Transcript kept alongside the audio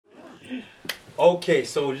Okay,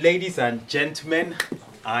 so ladies and gentlemen,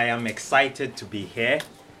 I am excited to be here.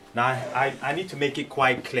 Now, I need to make it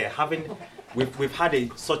quite clear. We've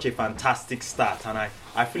had such a fantastic start, and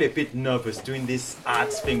I feel a bit nervous doing this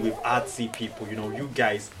arts thing with artsy people. You know, you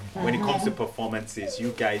guys, when it comes to performances, you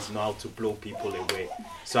guys know how to blow people away.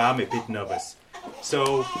 So I'm a bit nervous.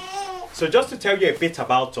 So just to tell you a bit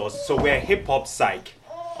about us, so we're Hip Hop Psych.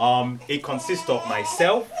 It consists of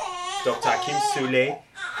myself, Dr. Akim Sule,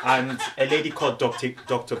 and a lady called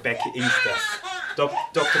Dr. Becky Insta.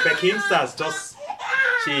 Dr. Becky Insta has just,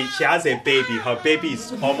 she has a baby. Her baby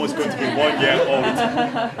is almost going to be 1 year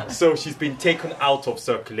old. So she's been taken out of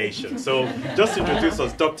circulation. So just to introduce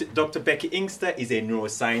us, Dr. Becky Insta is a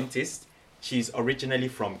neuroscientist. She's originally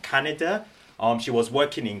from Canada. She was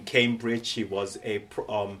working in Cambridge. She was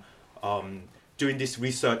doing this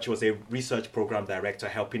research. She was a research program director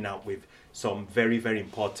helping out with some very, very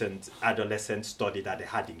important adolescent study that they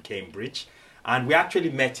had in Cambridge. And we actually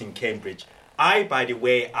met in Cambridge. I, by the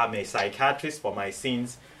way, am a psychiatrist for my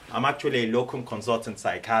sins. I'm actually a locum consultant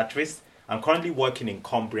psychiatrist. I'm currently working in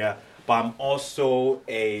Cumbria, but I'm also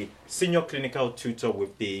a senior clinical tutor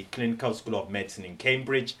with the Clinical School of Medicine in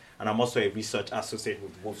Cambridge, and I'm also a research associate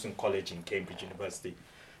with Wolfson College in Cambridge University.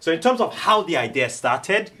 So in terms of how the idea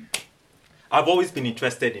started, I've always been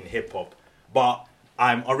interested in hip-hop, but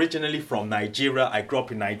I'm originally from Nigeria. I grew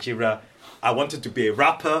up in Nigeria. I wanted to be a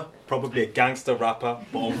rapper, probably a gangster rapper,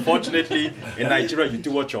 but unfortunately, in Nigeria, you do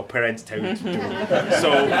what your parents tell you to do.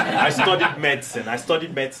 So I studied medicine. I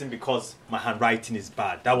studied medicine because my handwriting is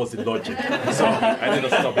bad. That was the logic. So I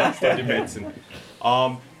ended up studying medicine.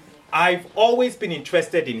 I've always been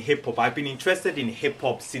interested in hip-hop. I've been interested in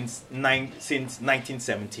hip-hop since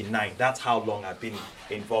 1979. That's how long I've been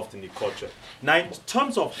involved in the culture. Now, in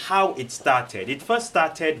terms of how it started, it first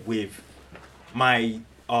started with I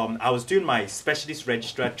was doing my specialist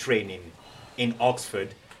registrar training in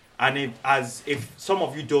Oxford. And if some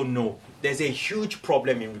of you don't know, there's a huge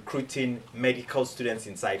problem in recruiting medical students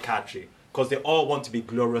in psychiatry, because they all want to be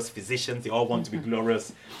glorious physicians, they all want to be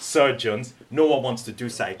glorious surgeons. No one wants to do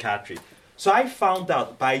psychiatry. So I found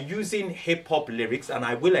out by using hip-hop lyrics, and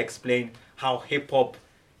I will explain how hip-hop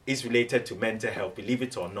is related to mental health, believe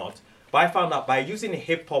it or not. But I found out by using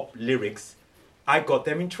hip-hop lyrics, I got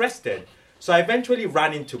them interested. So I eventually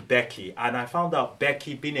ran into Becky, and I found out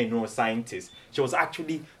Becky, being a neuroscientist, she was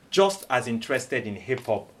actually just as interested in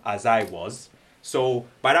hip-hop as I was. So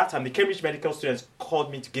by that time, the Cambridge medical students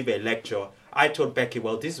called me to give a lecture. I told Becky,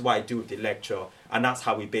 well, this is what I do with the lecture. And that's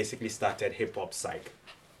how we basically started Hip Hop Psych.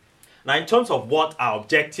 Now, in terms of what our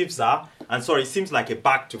objectives are, and sorry, it seems like a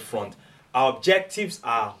back to front. Our objectives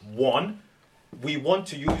are, one, we want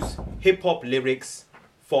to use hip-hop lyrics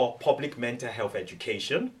for public mental health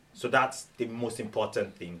education. So that's the most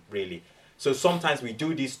important thing, really. So sometimes we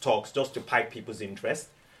do these talks just to pique people's interest.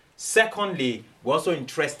 Secondly, we're also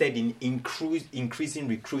interested in increasing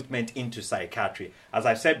recruitment into psychiatry. As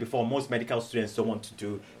I've said before, most medical students don't want to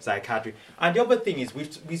do psychiatry. And the other thing is,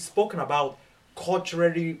 we've spoken about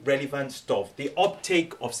culturally relevant stuff. The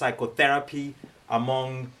uptake of psychotherapy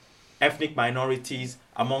among ethnic minorities,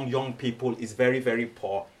 among young people is very, very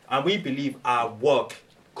poor. And we believe our work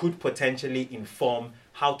could potentially inform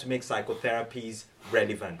how to make psychotherapies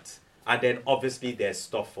relevant. And then obviously there's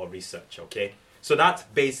stuff for research, okay? So that's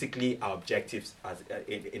basically our objectives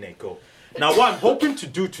in a go. Now, what I'm hoping to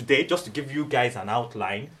do today, just to give you guys an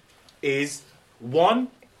outline, is one,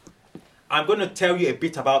 I'm going to tell you a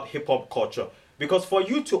bit about hip-hop culture. Because for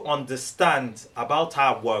you to understand about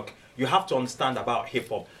our work, you have to understand about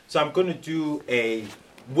hip-hop. So I'm going to do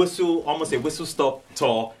almost a whistle-stop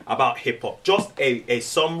tour about hip-hop. Just a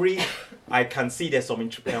summary. I can see there's some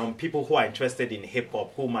people who are interested in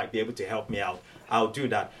hip-hop who might be able to help me out. I'll do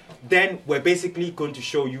that. Then we're basically going to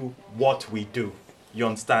show you what we do. You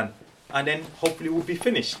understand? And then hopefully we'll be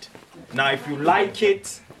finished. Now, if you like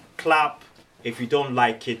it, clap. If you don't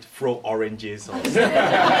like it, throw oranges or something.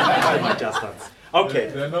 Okay.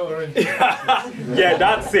 There are no oranges. Yeah,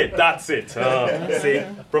 that's it. See,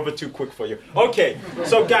 probably too quick for you. Okay,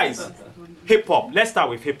 so guys, hip-hop. Let's start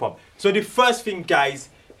with hip-hop. So the first thing, guys,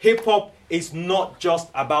 hip-hop is not just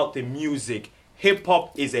about the music.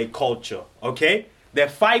 Hip-hop is a culture, okay? There are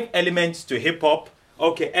 5 elements to hip-hop.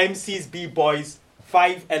 Okay, MCs, B-boys,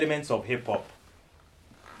 5 elements of hip-hop.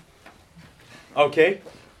 Okay?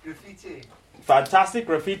 Graffiti. Fantastic.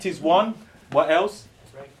 Graffiti is one. What else?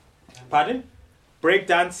 Pardon?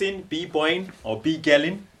 Breakdancing, B-boying, or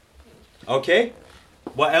B-gelling. Okay?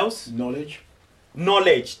 What else? Knowledge.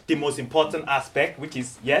 Knowledge, the most important aspect, which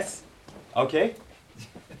is, yes? Okay?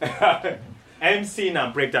 MCing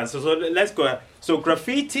and breakdancing. So let's go. So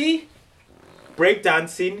graffiti,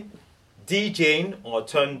 breakdancing, DJing or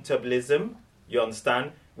turntablism, you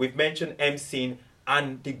understand? We've mentioned MCing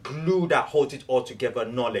and the glue that holds it all together,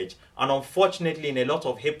 knowledge. And unfortunately, in a lot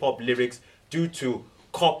of hip-hop lyrics, due to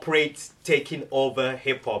corporates taking over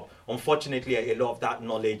hip-hop, unfortunately, a lot of that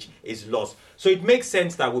knowledge is lost. So it makes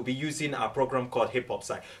sense that we'll be using a program called Hip Hop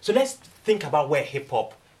Side. So let's think about where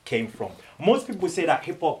hip-hop came from. Most people say that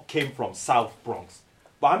hip-hop came from South Bronx.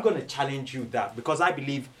 But I'm going to challenge you that because I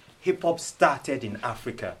believe hip-hop started in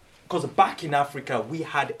Africa. Because back in Africa, we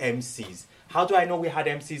had MCs. How do I know we had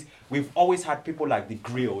MCs? We've always had people like the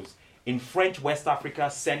griots. In French West Africa,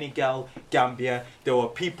 Senegal, Gambia, there were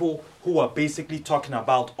people who were basically talking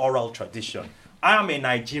about oral tradition. I am a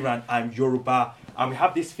Nigerian, I'm Yoruba, and we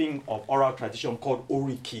have this thing of oral tradition called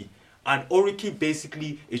Oriki. And Oriki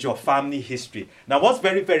basically is your family history. Now, what's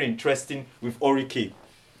very, very interesting with Oriki,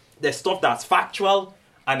 there's stuff that's factual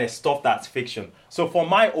and there's stuff that's fiction. So for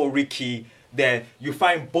my Oriki, there you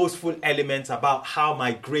find boastful elements about how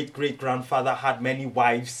my great-great-grandfather had many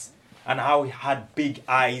wives and how he had big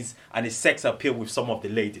eyes and his sex appeal with some of the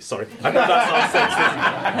ladies. Sorry, I know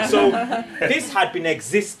that sounds sexist. So this had been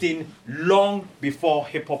existing long before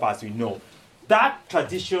hip-hop as we know. That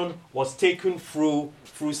tradition was taken through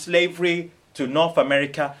slavery to North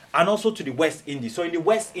America and also to the West Indies. So in the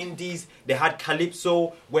West Indies, they had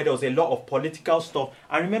Calypso, where there was a lot of political stuff.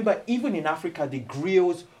 And remember, even in Africa, the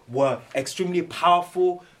griots were extremely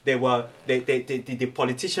powerful. The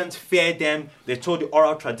politicians feared them. They told the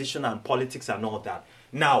oral tradition and politics and all that.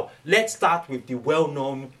 Now, let's start with the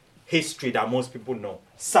well-known history that most people know.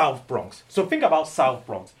 South Bronx. So think about South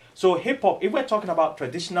Bronx. So hip-hop, if we're talking about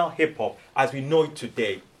traditional hip-hop as we know it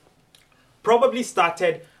today, probably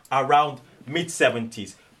started around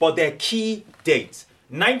mid-70s. But their key dates.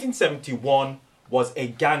 1971 was a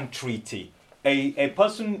gang treaty. A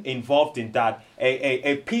person involved in that,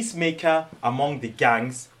 a peacemaker among the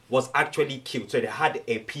gangs, was actually killed. So they had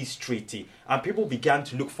a peace treaty. And people began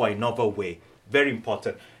to look for another way. Very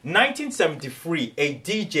important. 1973, a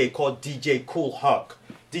DJ called DJ Kool Herc.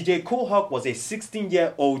 DJ Kool Herc was a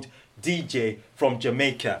 16-year-old DJ from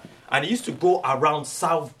Jamaica. And he used to go around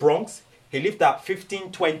South Bronx. He lived at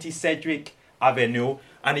 1520 Cedric Avenue.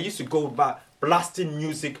 And he used to go back blasting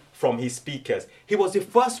music from his speakers. He was the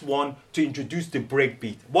first one to introduce the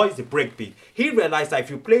breakbeat. What is the breakbeat? He realized that if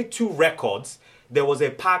you play two records, there was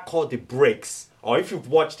a part called the breaks. Or if you've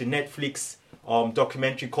watched the Netflix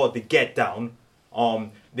documentary called The Get Down,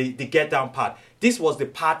 the Get Down part, this was the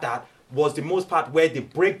part that was the most part where the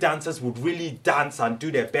break dancers would really dance and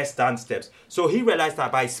do their best dance steps. So he realized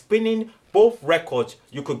that by spinning both records,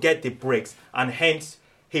 you could get the breaks. And hence,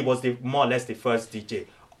 he was more or less the first DJ.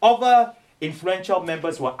 Other influential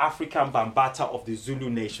members were African Bambaataa of the Zulu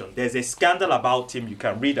Nation. There's a scandal about him. You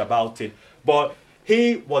can read about it. But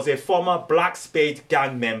he was a former Black Spade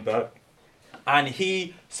gang member. And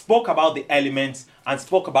he spoke about the elements and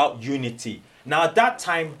spoke about unity. Now, at that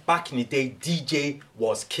time, back in the day, DJ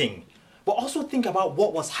was king. But also think about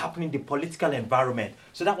what was happening in the political environment.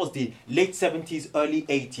 So that was the late 70s, early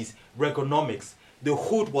 80s. Reaganomics. The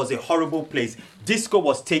hood was a horrible place. Disco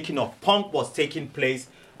was taking off. Punk was taking place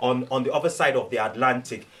on the other side of the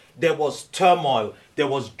Atlantic. There was turmoil. There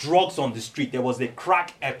was drugs on the street. There was a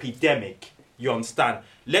crack epidemic. You understand?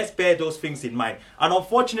 Let's bear those things in mind. And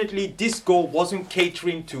unfortunately, disco wasn't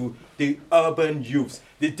catering to the urban youths.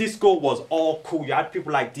 The disco was all cool. You had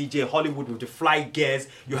people like DJ Hollywood with the fly gears.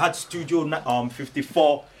 You had Studio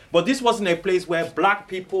 54. But this wasn't a place where black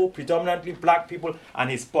people, predominantly black people,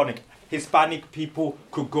 and Hispanic people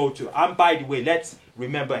could go to. And by the way, let's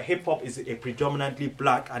remember, hip-hop is a predominantly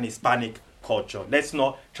black and Hispanic culture. Let's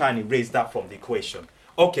not try and erase that from the equation.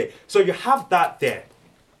 Okay, so you have that there.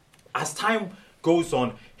 As time goes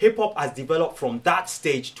on, hip-hop has developed from that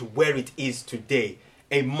stage to where it is today,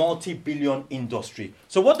 a multi-billion industry.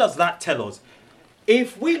 So what does that tell us?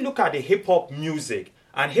 If we look at the hip-hop music,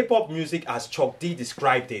 and hip-hop music, as Chuck D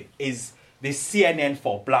described it, is the CNN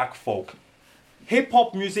for black folk.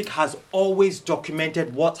 Hip-hop music has always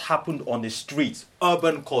documented what happened on the streets,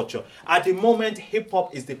 urban culture. At the moment,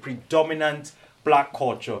 hip-hop is the predominant black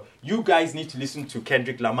culture. You guys need to listen to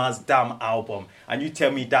Kendrick Lamar's Damn album, and you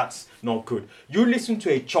tell me that's not good. You listen to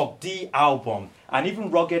a Chuck D album, and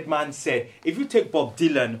even Rugged Man said, if you take Bob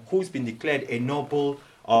Dylan, who's been declared a Nobel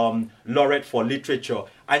laureate for literature,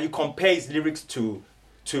 and you compare his lyrics to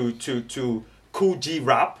Kool G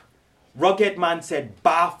Rap, Rugged Man said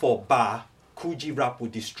bar for bar, Kool G Rap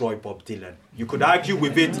would destroy Bob Dylan. You could argue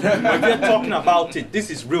with it, but if you're talking about it,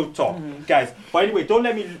 this is real talk, guys. But anyway, don't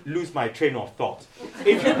let me lose my train of thought.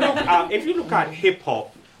 If you look at hip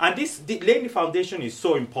hop, and laying the foundation is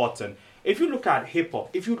so important. If you look at hip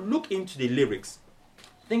hop, if you look into the lyrics,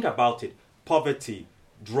 Think about it. Poverty,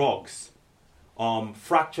 drugs,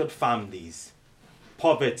 fractured families,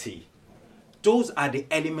 poverty. Those are the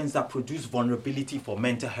elements that produce vulnerability for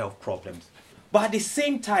mental health problems. But at the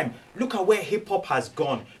same time, look at where hip-hop has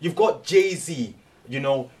gone. You've got Jay-Z,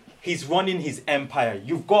 he's running his empire.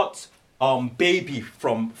 You've got Baby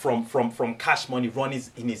from Cash Money running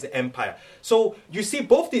in his empire. So you see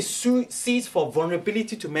both the seeds for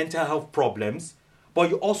vulnerability to mental health problems, but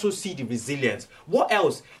you also see the resilience. What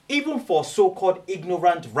else? Even for so-called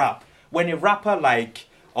ignorant rap, when a rapper like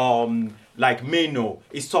Mano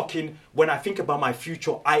is talking, when I think about my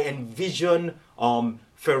future, I envision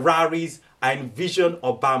Ferraris, I envision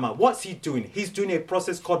Obama. What's he doing? He's doing a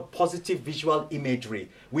process called positive visual imagery.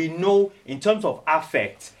 We know in terms of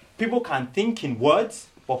affect, people can think in words,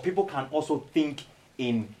 but people can also think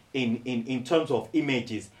in terms of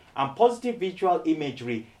images. And positive visual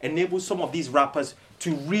imagery enables some of these rappers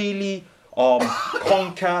to really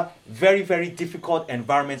conquer very, very difficult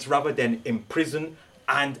environments rather than imprison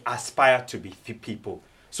and aspire to be people.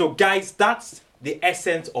 So guys, that's the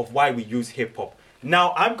essence of why we use hip-hop.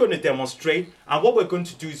 Now I'm going to demonstrate, and what we're going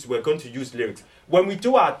to do is we're going to use lyrics. When we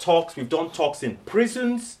do our talks, we've done talks in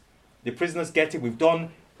prisons, the prisoners get it. We've done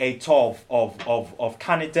a tour of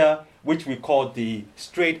Canada, which we call the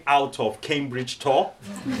Straight Out of Cambridge tour.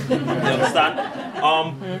 You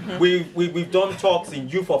understand? We've done talks in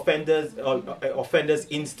Youth Offenders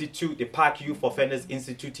Institute, the Park Youth Offenders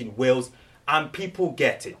Institute in Wales, and people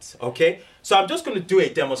get it, okay? So I'm just going to do a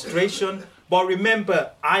demonstration, but remember,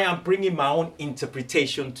 I am bringing my own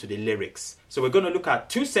interpretation to the lyrics. So we're going to look at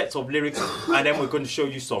 2 sets of lyrics, and then we're going to show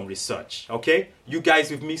you some research, okay? You guys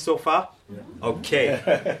with me so far? Yeah.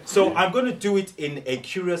 Okay. So I'm going to do it in A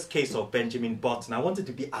Curious Case of Benjamin Button. I wanted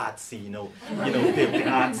to be artsy, be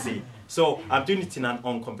artsy. So I'm doing it in an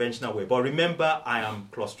unconventional way. But remember, I am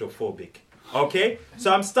claustrophobic, okay?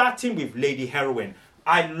 So I'm starting with Lady Heroin.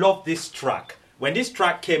 I love this track. When this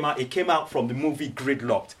track came out, it came out from the movie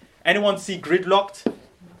Gridlocked. Anyone see Gridlocked?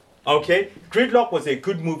 Okay. Gridlocked was a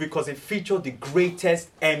good movie because it featured the greatest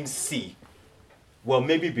MC. Well,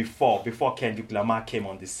 maybe before Kendrick Lamar came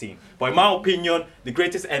on the scene. But in my opinion, the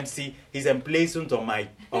greatest MC is emblazoned on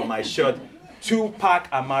my shirt. Tupac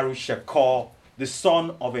Amaru Shakur, the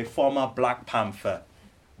son of a former Black Panther.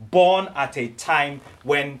 Born at a time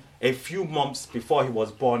when a few months before he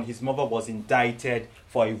was born, his mother was indicted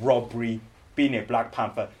for a robbery, being a Black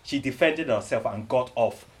Panther. She defended herself and got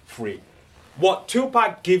off free. What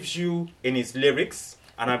Tupac gives you in his lyrics,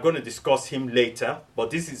 and I'm going to discuss him later,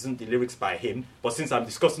 but this isn't the lyrics by him, but since I'm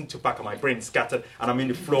discussing Tupac and my brain is scattered and I'm in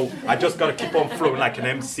the flow, I just got to keep on flowing like an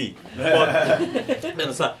MC.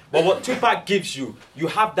 But what Tupac gives you, you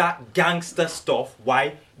have that gangster stuff.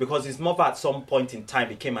 Why? Because his mother at some point in time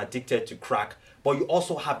became addicted to crack, but you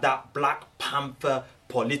also have that Black Panther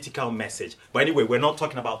political message. But anyway, we're not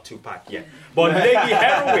talking about Tupac yet. But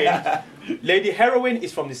Lady Heroin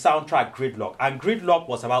is from the soundtrack Gridlock. And Gridlock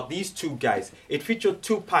was about these 2 guys. It featured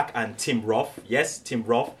Tupac and Tim Roth. Yes, Tim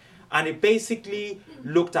Roth. And it basically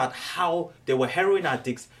looked at how they were heroin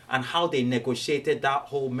addicts and how they negotiated that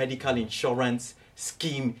whole medical insurance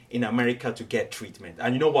scheme in America to get treatment.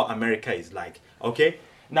 And you know what America is like, okay?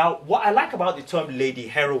 Now, what I like about the term Lady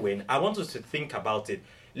Heroin, I want us to think about it.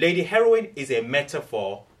 Lady Heroin is a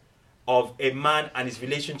metaphor of a man and his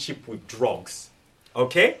relationship with drugs,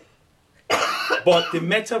 okay? But the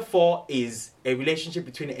metaphor is a relationship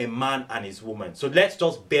between a man and his woman. So let's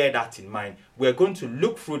just bear that in mind. We're going to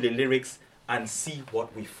look through the lyrics and see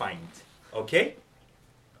what we find, okay?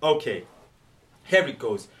 Okay, here it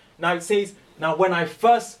goes. Now it says, now when I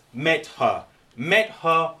first met her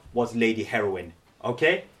was Lady Heroin,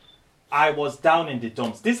 okay? I was down in the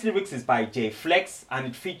dumps. This lyrics is by Jay Flex and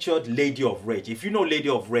it featured Lady of Rage. If you know Lady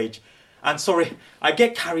of Rage, and sorry, I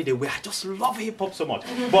get carried away. I just love hip-hop so much.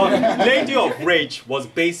 But Lady of Rage was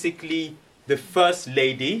basically the first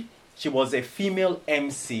lady. She was a female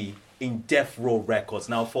MC in Death Row Records.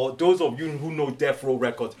 Now, for those of you who know Death Row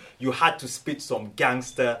Records, you had to spit some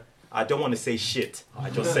gangster. I don't want to say shit. I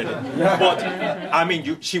just said it. But, I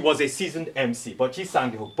mean, she was a seasoned MC, but she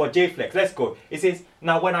sang the hook. But J-Flex, let's go. It says,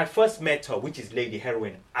 now when I first met her, which is Lady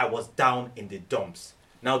Heroin, I was down in the dumps.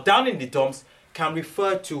 Now, down in the dumps can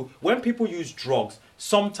refer to when people use drugs,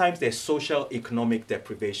 sometimes there's social economic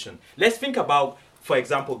deprivation. Let's think about, for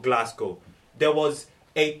example, Glasgow. There was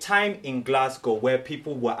a time in Glasgow where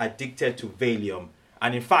people were addicted to Valium.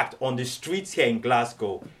 And in fact, on the streets here in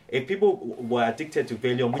Glasgow, if people were addicted to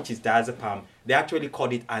Valium, which is diazepam, they actually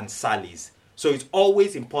called it Ansalis. So it's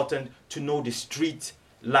always important to know the street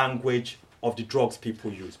language of the drugs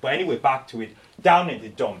people use. But anyway, back to it. Down in the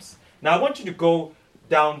dumps. Now I want you to go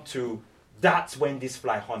down to That's when this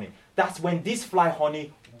fly honey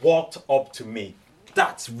walked up to me.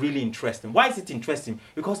 That's really interesting. Why is it interesting?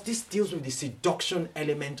 Because this deals with the seduction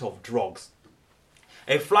element of drugs.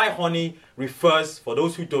 A fly honey refers, for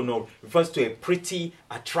those who don't know, refers to a pretty,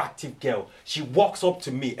 attractive girl. She walks up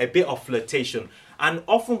to me, a bit of flirtation. And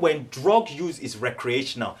often when drug use is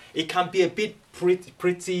recreational, it can be a bit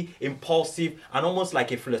pretty impulsive and almost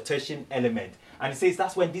like a flirtation element. And it says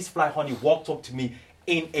that's when this fly honey walked up to me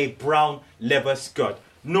in a brown leather skirt.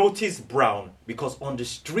 Notice brown, because on the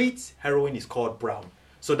streets, heroin is called brown.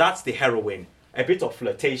 So that's the heroine. A bit of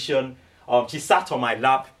flirtation. She sat on my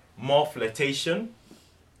lap, more flirtation.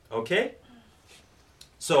 Okay?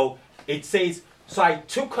 So it says, so I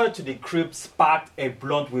took her to the crib, sparked a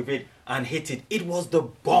blunt with it, and hit it. It was the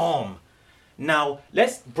bomb. Now,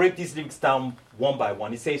 let's break these lyrics down one by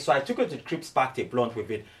one. It says, so I took her to the crib, sparked a blunt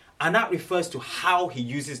with it. And that refers to how he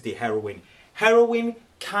uses the heroin. Heroin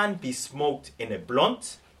can be smoked in a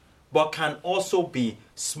blunt, but can also be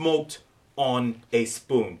smoked on a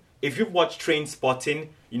spoon. If you've watched Train Spotting,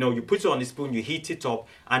 you put it on the spoon, you heat it up,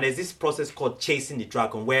 and there's this process called chasing the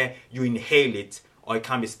dragon where you inhale it, or it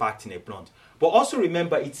can be sparked in a blunt. But also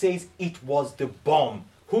remember, it says it was the bomb.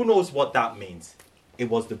 Who knows what that means? It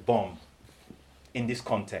was the bomb. In this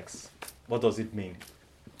context, what does it mean?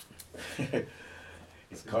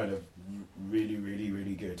 It's kind of really, really,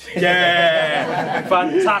 really good. Yeah,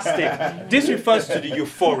 fantastic. This refers to the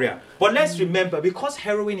euphoria. But let's remember, because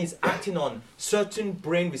heroin is acting on certain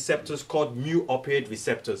brain receptors called mu opioid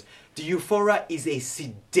receptors, the euphoria is a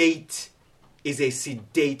sedate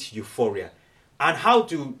euphoria. And how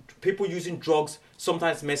do people using drugs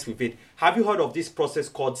sometimes mess with it? Have you heard of this process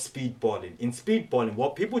called speedballing? In speedballing,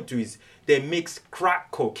 what people do is they mix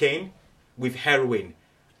crack cocaine with heroin.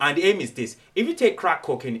 And the aim is this. If you take crack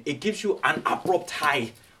cocaine, it gives you an abrupt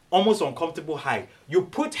high, almost uncomfortable high. You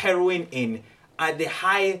put heroin in, and the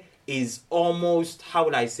high is almost,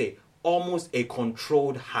 almost a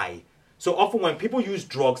controlled high. So often when people use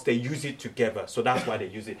drugs, they use it together. So that's why they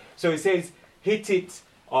use it. So it says, hit it,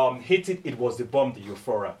 it was the bomb, the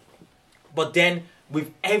euphoria. But then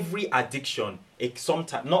with every addiction,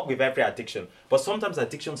 not with every addiction, but sometimes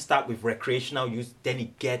addictions start with recreational use, then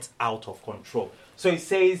it gets out of control. So it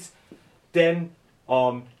says, then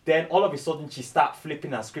all of a sudden she starts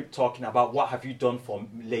flipping her script talking about what have you done for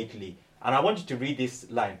lately. And I want you to read this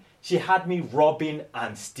line. She had me robbing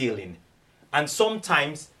and stealing. And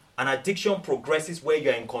sometimes an addiction progresses where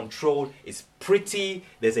you're in control. It's pretty,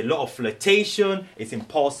 there's a lot of flirtation, it's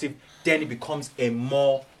impulsive. Then it becomes a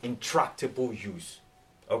more intractable use.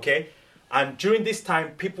 Okay? And during this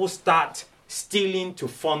time, people start stealing to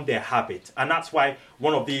fund their habit. And that's why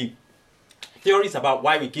one of the theories about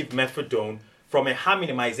why we give methadone from a harm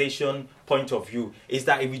minimization point of view is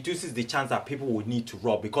that it reduces the chance that people would need to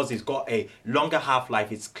rob because it's got a longer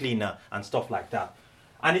half-life, it's cleaner and stuff like that.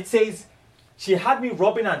 And it says, she had me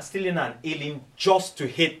robbing and stealing and ailing just to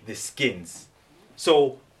hit the skins.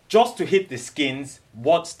 So, just to hit the skins,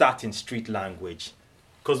 what's that in street language?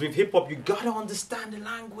 Because with hip-hop, you gotta understand the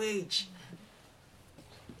language.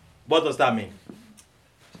 What does that mean?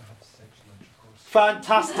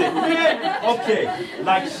 Fantastic. Yeah. Okay.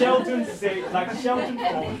 Like Sheldon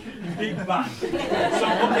from Big Bang. So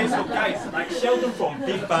guys, like Sheldon from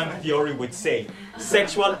Big Bang Theory would say,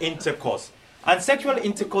 sexual intercourse. And sexual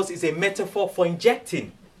intercourse is a metaphor for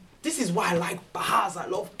injecting. This is why I like bars. I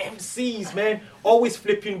love MCs, man. Always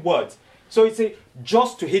flipping words. So it's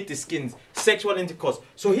just to hit the skins, sexual intercourse.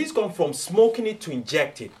 So he's gone from smoking it to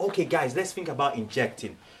injecting. Okay, guys, let's think about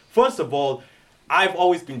injecting. First of all, I've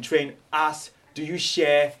always been trained as, do you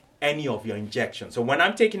share any of your injections? So when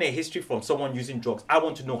I'm taking a history from someone using drugs, I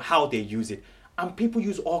want to know how they use it. And people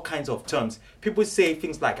use all kinds of terms. People say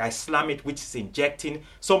things like I slam it, which is injecting.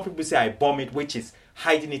 Some people say I bomb it, which is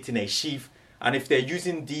hiding it in a sheath. And if they're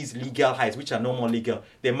using these legal highs, which are no more legal,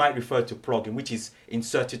 they might refer to plugging, which is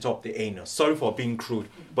insert it up the anus. Sorry for being crude,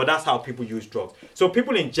 but that's how people use drugs. So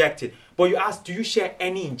people inject it. But you ask, do you share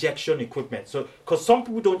any injection equipment? So, because some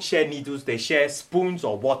people don't share needles, they share spoons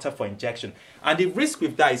or water for injection. And the risk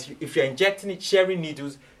with that is if you're injecting it, sharing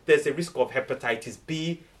needles, there's a risk of hepatitis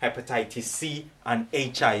B, hepatitis C, and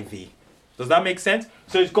HIV. Does that make sense?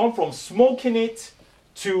 So it's gone from smoking it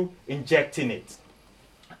to injecting it.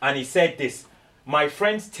 And he said this, my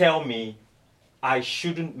friends tell me I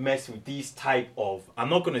shouldn't mess with these type of, I'm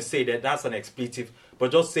not going to say that that's an expletive,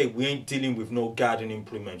 but just say we ain't dealing with no garden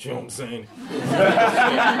implement. You know what I'm saying?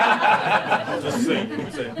 Just saying. You know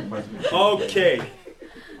what I'm saying?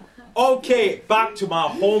 Okay, back to my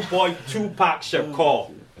homeboy Tupac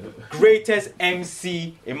Shakur. Greatest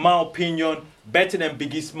MC, in my opinion, better than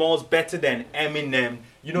Biggie Smalls, better than Eminem,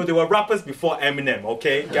 You know, there were rappers before Eminem,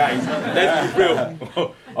 okay? Guys, let's be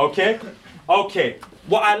real. Okay? Okay.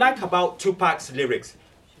 What I like about Tupac's lyrics,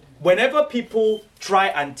 whenever people try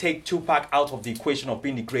and take Tupac out of the equation of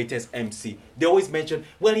being the greatest MC, they always mention,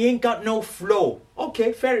 well, he ain't got no flow.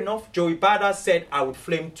 Okay, fair enough. Joey Bada said, I would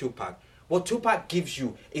flame Tupac. What Tupac gives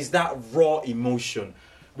you is that raw emotion.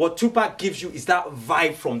 What Tupac gives you is that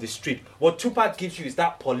vibe from the street. What Tupac gives you is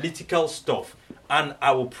that political stuff. And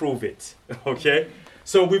I will prove it. Okay?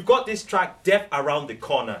 So we've got this track, Death Around the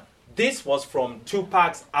Corner. This was from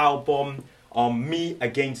Tupac's album, Me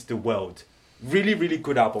Against the World. Really, really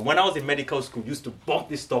good album. When I was in medical school, used to bump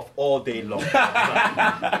this stuff all day long.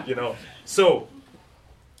 You know. So,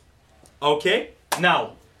 okay.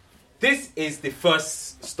 Now, this is the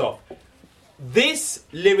first stuff. These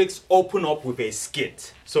lyrics open up with a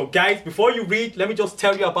skit. So guys, before you read, let me just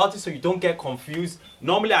tell you about it so you don't get confused.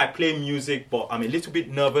 Normally I play music, but I'm a little bit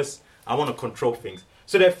nervous. I want to control things.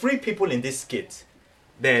 So there are 3 people in this skit.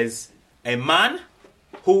 There's a man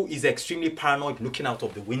who is extremely paranoid looking out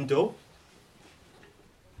of the window.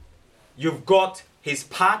 You've got his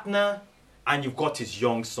partner and you've got his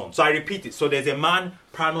young son. So I repeat it. So there's a man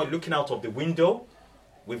paranoid looking out of the window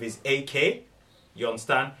with his AK. You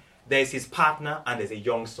understand? There's his partner and there's a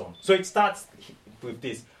young son. So it starts with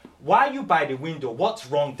this. Why are you by the window? What's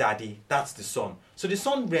wrong, daddy? That's the son. So the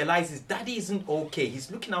son realizes daddy isn't okay.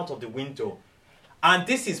 He's looking out of the window. And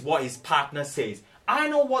this is what his partner says. I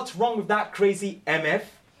know what's wrong with that crazy MF.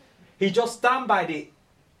 He just stands by the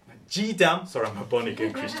G-Dam. Sorry, I'm a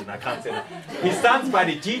born-again Christian. I can't say that. He stands by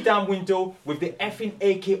the G-Dam window with the effing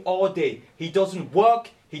AK all day. He doesn't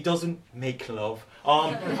work. He doesn't make love.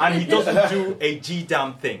 And he doesn't do a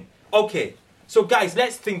G-Dam thing. Okay, so guys,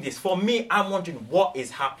 let's think this. For me, I'm wondering what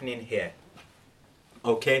is happening here.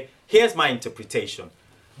 Okay, here's my interpretation.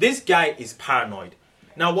 This guy is paranoid.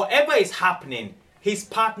 Now, whatever is happening, his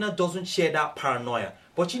partner doesn't share that paranoia.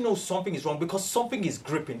 But you know something is wrong because something is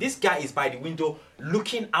gripping. This guy is by the window,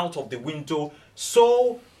 looking out of the window,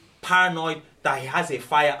 so paranoid that he has a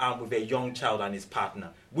firearm with a young child and his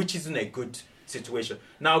partner, which isn't a good situation.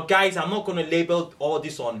 Now, guys, I'm not going to label all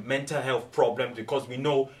this on mental health problems because we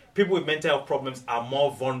know people with mental health problems are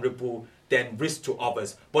more vulnerable than risk to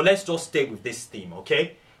others. But let's just stay with this theme,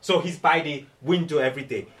 okay? So he's by the window every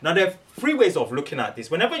day. Now, there are 3 ways of looking at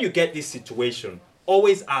this. Whenever you get this situation,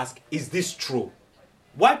 always ask, is this true?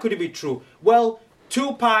 Why could it be true? Well,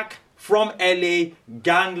 Tupac from LA,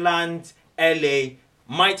 Gangland, LA,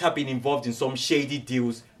 might have been involved in some shady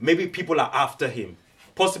deals. Maybe people are after him.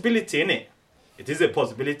 Possibility, innit? It is a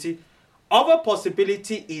possibility. Other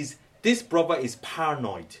possibility is this brother is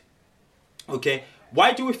paranoid. Okay?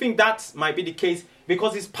 Why do we think that might be the case?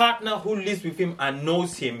 Because his partner who lives with him and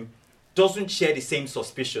knows him doesn't share the same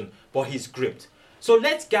suspicion, but he's gripped. So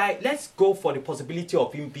let's go for the possibility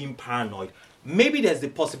of him being paranoid. Maybe there's the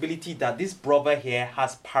possibility that this brother here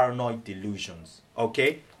has paranoid delusions.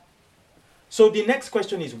 Okay? So the next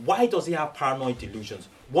question is, why does he have paranoid delusions?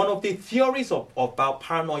 One of the theories about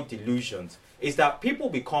paranoid delusions is that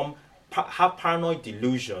people have paranoid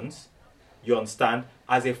delusions, you understand,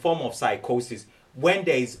 as a form of psychosis when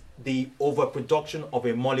there is the overproduction of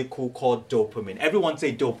a molecule called dopamine. Everyone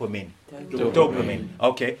say dopamine. Dopamine.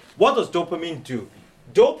 Okay. What does dopamine do?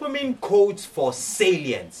 Dopamine codes for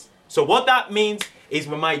salience. So what that means is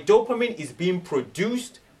when my dopamine is being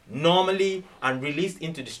produced normally and released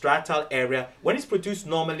into the striatal area, when it's produced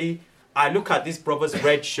normally, I look at this brother's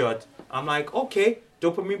red shirt. I'm like, okay,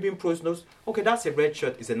 dopamine being produced. Okay, that's a red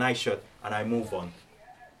shirt. It's a nice shirt. And I move on.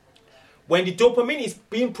 When the dopamine is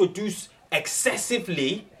being produced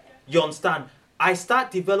excessively, you understand, I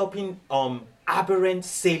start developing aberrant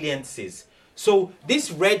saliences. So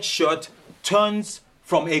this red shirt turns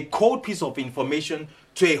from a cold piece of information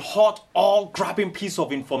to a hot, all-grabbing piece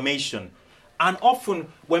of information. And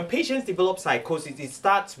often, when patients develop psychosis, it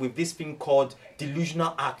starts with this thing called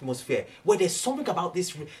delusional atmosphere, where there's something about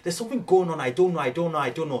this, there's something going on, I don't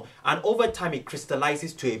know. And over time, it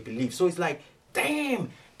crystallizes to a belief. So it's like,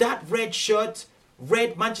 damn, that red shirt,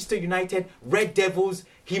 red Manchester United, Red Devils,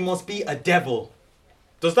 he must be a devil.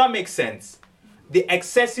 Does that make sense? The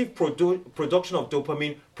excessive production of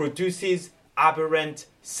dopamine produces aberrant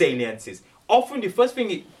saliences. Often the first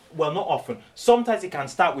thing, not often, sometimes it can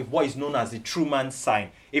start with what is known as the Truman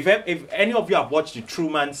sign. If any of you have watched the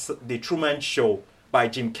Truman Show by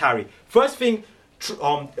Jim Carrey, first thing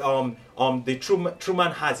the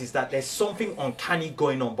Truman has is that there's something uncanny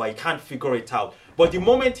going on, but he can't figure it out. But the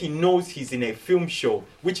moment he knows he's in a film show,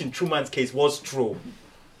 which in Truman's case was true,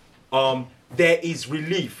 there is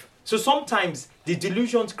relief. So sometimes the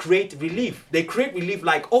delusions create relief. They create relief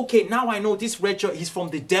like, okay, now I know this red shirt, he's from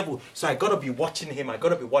the devil. So I got to be watching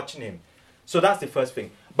him. So that's the first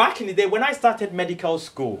thing. Back in the day, when I started medical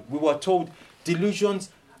school, we were told delusions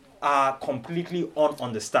are completely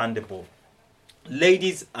ununderstandable.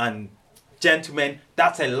 Ladies and gentlemen,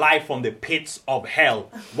 that's a lie from the pits of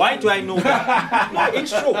hell. Why do I know that? No,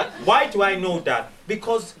 it's true. Why do I know that?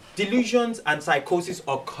 Because delusions and psychosis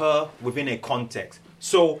occur within a context.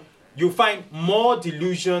 So you find more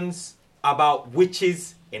delusions about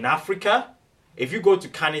witches in Africa. If you go to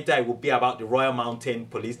Canada, it will be about the Royal Mountain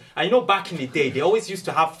Police. And you know, back in the day, they always used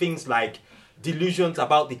to have things like delusions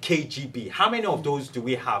about the KGB. How many of those do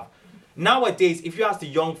we have? Nowadays, if you ask the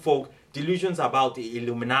young folk, delusions about the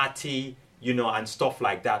Illuminati, and stuff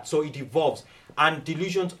like that. So it evolves. And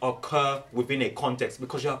delusions occur within a context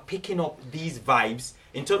because you're picking up these vibes.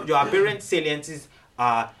 In terms, your aberrant saliences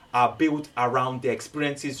are built around the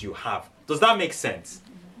experiences you have. Does that make sense?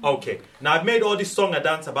 Okay. Now, I've made all this song and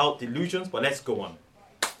dance about delusions, but let's go on.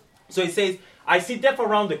 So it says, I see death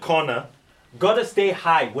around the corner. Gotta stay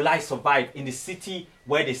high. Will I survive in the city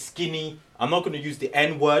where the skinny, I'm not going to use the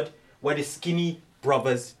N word, where the skinny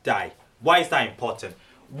brothers die? Why is that important?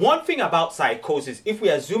 One thing about psychosis, if we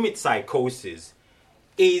assume it's psychosis,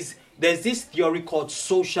 is there's this theory called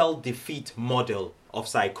social defeat model of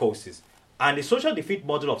psychosis. And the social defeat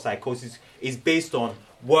model of psychosis is based on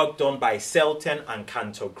work done by Selten and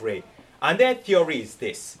Cantor Gray. And their theory is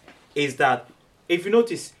this, is that if you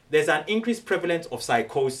notice, there's an increased prevalence of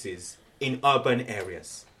psychosis in urban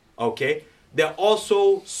areas. Okay? There are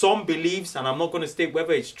also some beliefs, and I'm not going to state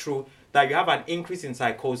whether it's true, that you have an increase in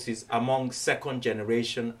psychosis among second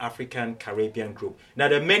generation African Caribbean group. Now,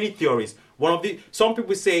 there are many theories. Some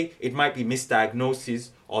people say it might be misdiagnosis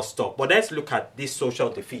or stuff. But let's look at this social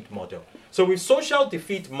defeat model. So with social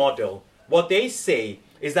defeat model, what they say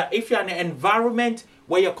is that if you're in an environment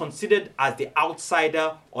where you're considered as the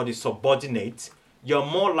outsider or the subordinate, you're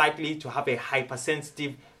more likely to have a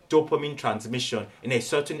hypersensitive dopamine transmission in a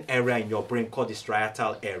certain area in your brain called the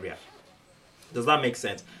striatal area. Does that make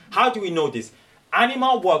sense? How do we know this?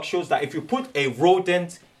 Animal work shows that if you put a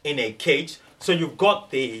rodent in a cage, so you've got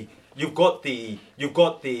the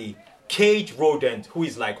cage rodent who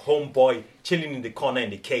is like homeboy chilling in the corner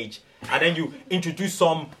in the cage, and then you introduce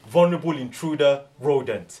some vulnerable intruder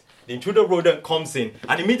rodent. The intruder rodent comes in,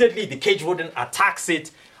 and immediately the cage rodent attacks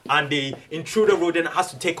it, and the intruder rodent has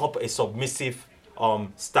to take up a submissive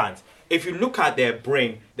stance. If you look at their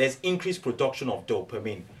brain, there's increased production of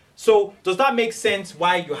dopamine. So does that make sense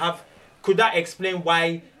could that explain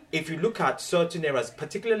why if you look at certain areas,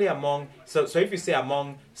 particularly so if you say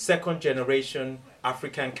among second generation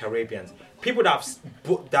African Caribbeans, people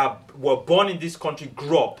that were born in this country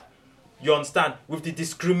grew up, you understand, with the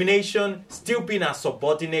discrimination, still being as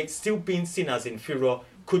subordinate, still being seen as inferior,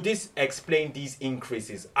 could this explain these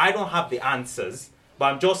increases? I don't have the answers,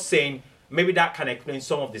 but I'm just saying maybe that can explain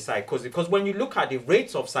some of the psychosis. Because when you look at the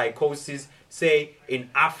rates of psychosis, say in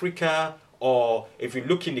Africa, or if you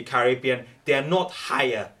look in the Caribbean, they are not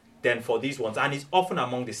higher than for these ones. And it's often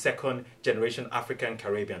among the second generation African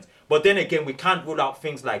Caribbeans. But then again, we can't rule out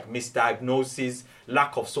things like misdiagnosis,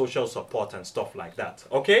 lack of social support and stuff like that.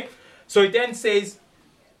 Okay? So it then says,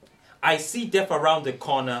 I see death around the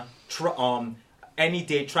corner, any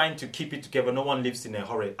day trying to keep it together. No one lives in a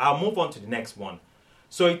hurry. I'll move on to the next one.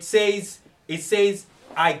 So it says,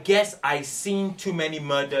 I guess I seen too many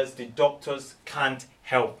murders. The doctors can't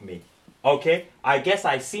help me. Okay? I guess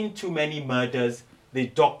I seen too many murders. The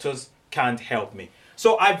doctors can't help me.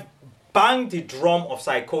 So I've banged the drum of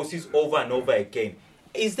psychosis over and over again.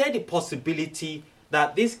 Is there the possibility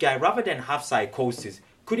that this guy, rather than have psychosis,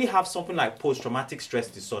 could he have something like post-traumatic stress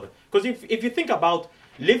disorder? Because if you think about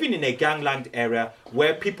living in a gangland area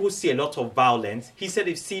where people see a lot of violence, he said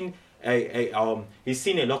he's seen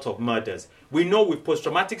a lot of murders. We know with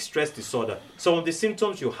post-traumatic stress disorder, some of the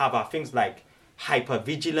symptoms you have are things like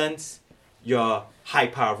hypervigilance, you're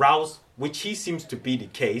hyper-aroused, which he seems to be the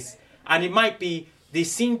case. And it might be they've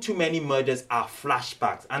seen too many murders are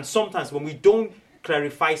flashbacks. And sometimes when we don't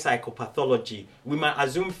clarify psychopathology, we might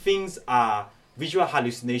assume things are visual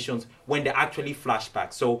hallucinations when they're actually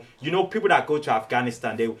flashbacks. So, people that go to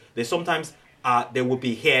Afghanistan, they sometimes, they will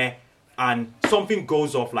be here and something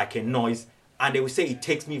goes off like a noise and they will say, it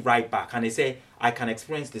takes me right back. And they say, I can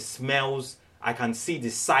experience the smells, I can see the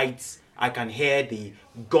sights, I can hear the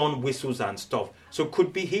gun whistles and stuff. So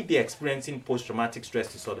could he be experiencing post-traumatic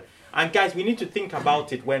stress disorder? And guys, we need to think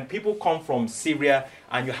about it. When people come from Syria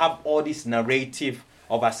and you have all this narrative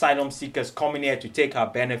of asylum seekers coming here to take our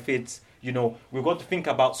benefits, we've got to think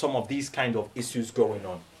about some of these kind of issues going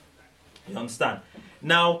on. You understand?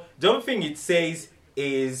 Now, the other thing it says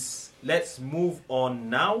is, let's move on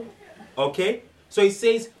now. Okay? So it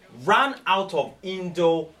says, ran out of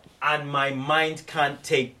Indo and my mind can't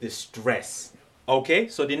take the stress. Okay?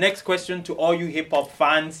 So the next question to all you hip-hop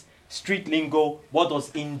fans, street lingo, what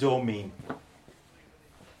does Indo mean?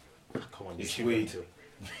 Come on, It's weed.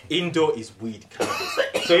 Indo is weed,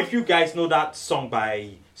 cannabis. So if you guys know that song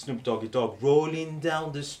by Snoop Doggy Dogg, rolling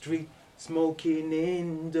down the street, smoking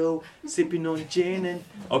Indo, sipping on gin and...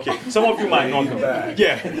 Okay, some of you might not know.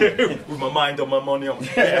 Yeah, with my mind on my money on.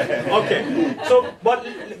 Yeah. Okay, so, but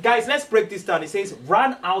guys, let's break this down. It says,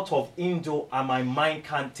 ran out of Indo and my mind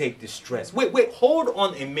can't take the stress. Wait, hold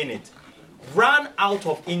on a minute. Ran out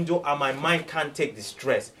of Indo and my mind can't take the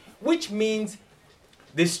stress. Which means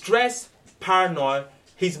the stress, paranoia,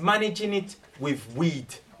 he's managing it with weed,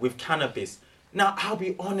 with cannabis. Now, I'll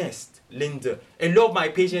be honest, Linda. A lot of my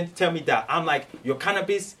patients tell me that. I'm like, your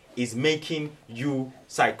cannabis is making you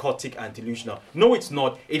psychotic and delusional. No, it's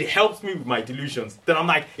not. It helps me with my delusions. Then I'm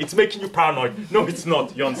like, it's making you paranoid. No, it's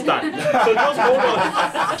not. You understand? So just hold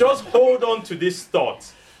on. Just hold on to this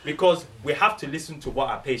thought. Because we have to listen to what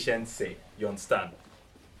our patients say. You understand?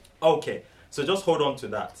 Okay. So just hold on to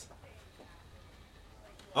that.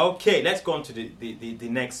 Okay, let's go on to the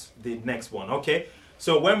next one. Okay,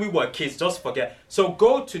 so when we were kids, just forget. So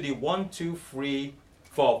go to the 1, 2, 3,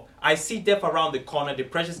 4. I see death around the corner. The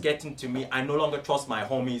pressure's getting to me. I no longer trust my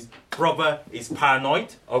homies. Brother is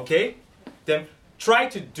paranoid. Okay, then them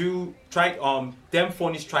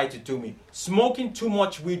phonies try to do me. Smoking too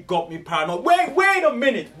much weed got me paranoid. Wait a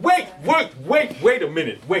minute. Wait a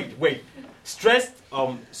minute. Wait. Stress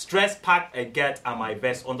pack I get and my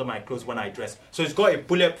vest under my clothes when I dress. So it's got a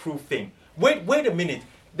bulletproof thing. Wait a minute.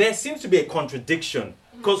 There seems to be a contradiction.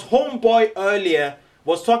 Because Homeboy earlier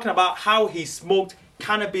was talking about how he smoked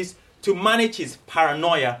cannabis to manage his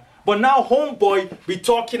paranoia. But now Homeboy be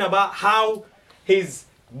talking about how his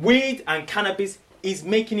weed and cannabis is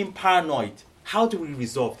making him paranoid. How do we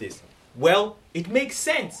resolve this? Well, it makes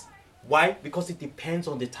sense. Why? Because it depends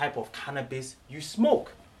on the type of cannabis you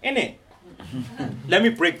smoke. Innit? Let me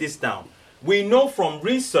break this down. We know from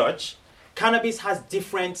research, cannabis has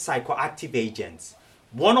different psychoactive agents.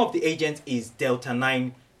 One of the agents is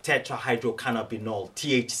delta-9 tetrahydrocannabinol,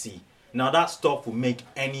 THC. Now that stuff will make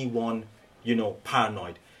anyone,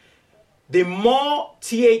 paranoid. The more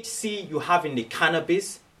THC you have in the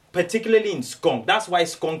cannabis, particularly in skunk, that's why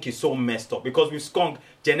skunk is so messed up. Because with skunk,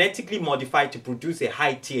 genetically modified to produce a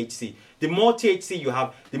high THC. The more THC you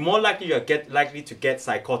have, the more likely you're likely to get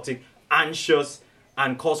psychotic, anxious,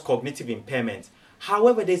 and cause cognitive impairment.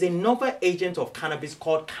 However, there's another agent of cannabis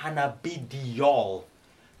called cannabidiol.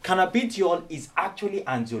 Cannabidiol is actually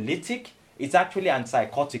anxiolytic, it's actually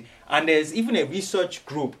antipsychotic, and there's even a research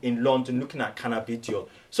group in London looking at cannabidiol.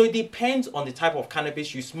 So it depends on the type of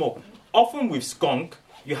cannabis you smoke. Often with skunk,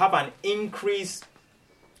 you have an increased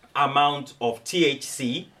amount of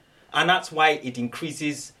THC, and that's why it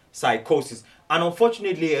increases psychosis. And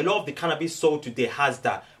unfortunately, a lot of the cannabis sold today has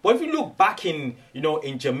that. But if you look back in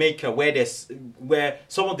Jamaica, where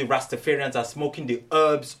some of the Rastafarians are smoking the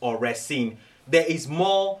herbs or resin, there is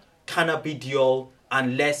more cannabidiol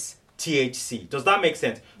and less THC. Does that make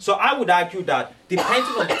sense? So I would argue that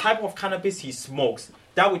depending on the type of cannabis he smokes,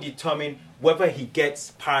 that would determine whether he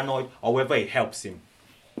gets paranoid or whether it helps him.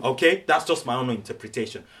 Okay? That's just my own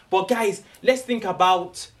interpretation. But guys, let's think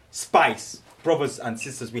about spice. Brothers and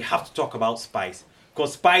sisters, we have to talk about spice.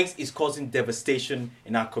 Because spice is causing devastation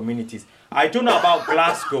in our communities. I don't know about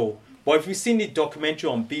Glasgow, but if you've seen the documentary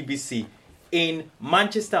on BBC, in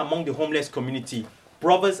Manchester among the homeless community,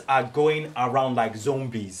 brothers are going around like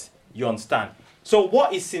zombies. You understand? So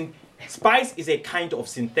what is spice is a kind of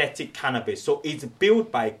synthetic cannabis. So it's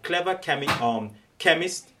built by clever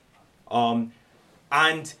chemists,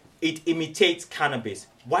 and it imitates cannabis.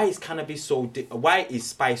 Why is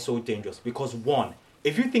spice so dangerous? Because one,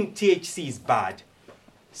 if you think THC is bad,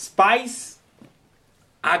 spice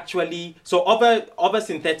actually, so other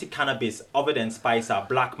synthetic cannabis other than spice are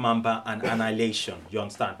Black Mamba and Annihilation. You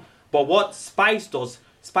understand? But what spice does,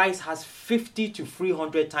 spice has 50 to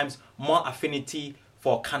 300 times more affinity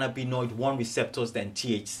for cannabinoid 1 receptors than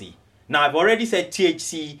THC. Now I've already said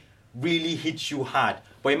THC really hits you hard,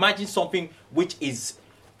 but imagine something which is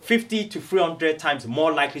 50 to 300 times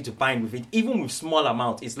more likely to bind with it. Even with small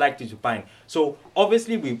amounts, it's likely to bind. So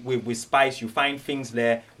obviously with spice, you find things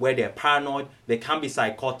there where they're paranoid, they can be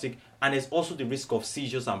psychotic, and there's also the risk of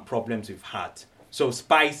seizures and problems with heart. So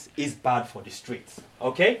spice is bad for the streets.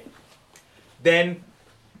 Okay? Then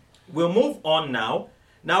we'll move on now.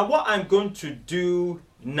 Now what I'm going to do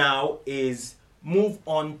now is move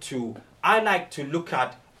on to, I like to look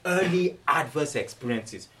at early adverse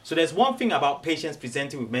experiences. So there's one thing about patients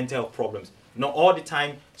presenting with mental health problems. Not all the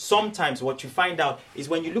time. Sometimes what you find out is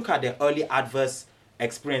when you look at their early adverse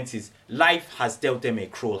experiences, life has dealt them a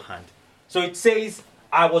cruel hand. So it says,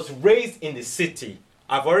 I was raised in the city.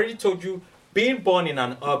 I've already told you, being born in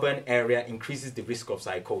an urban area increases the risk of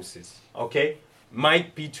psychosis. Okay?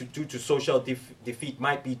 Might be due to social defeat,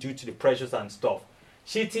 might be due to the pressures and stuff.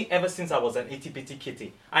 Shitty ever since I was an itty-bitty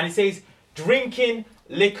kitty. And it says, drinking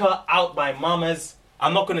liquor out my mama's,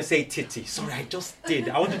 I'm not going to say titty. Sorry, I just did.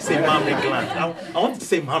 I wanted to say mammary glands. I wanted to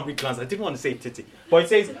say mammary glands. I didn't want to say titty. But it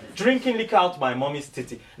says, drinking liquor out my mommy's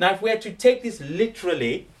titty. Now, if we were to take this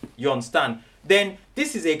literally, you understand, then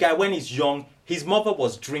this is a guy, when he's young, his mother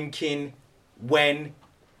was drinking when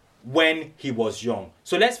he was young.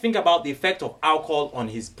 So let's think about the effect of alcohol on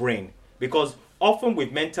his brain. Because often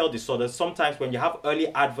with mental disorders, sometimes when you have early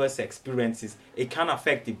adverse experiences, it can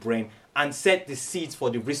affect the brain and set the seeds for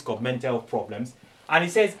the risk of mental health problems. And he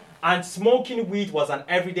says, and smoking weed was an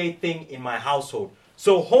everyday thing in my household.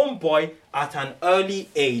 So homeboy at an early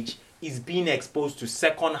age is being exposed to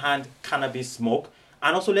secondhand cannabis smoke.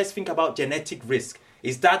 And also let's think about genetic risk.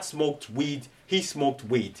 His dad smoked weed, he smoked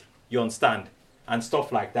weed. You understand? And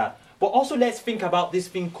stuff like that. But also let's think about this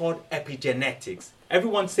thing called epigenetics.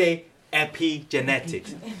 Everyone say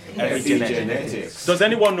epigenetics. Epigenetics. Does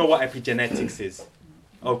anyone know what epigenetics is?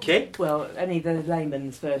 Okay. Well, only the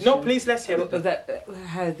layman's version. No, please, let's hear it.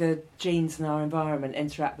 How the genes in our environment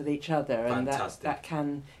interact with each other, and that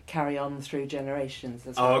can carry on through generations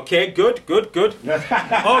as well. Okay, good. Okay,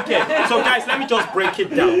 so guys, let me just break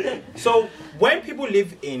it down. So when people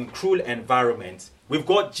live in cruel environments, we've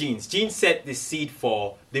got genes. Genes set the seed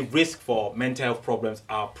for the risk for mental health problems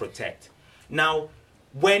are protect. Now,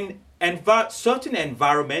 when certain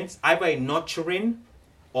environments, either a nurturing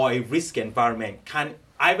or a risk environment, can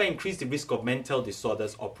either increase the risk of mental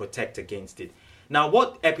disorders or protect against it. Now,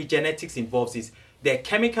 what epigenetics involves is they're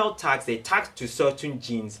chemical tags, they tag to certain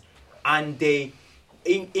genes, and they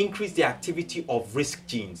increase the activity of risk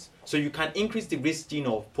genes. So you can increase the risk gene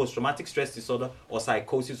of post-traumatic stress disorder or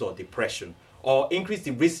psychosis or depression, or increase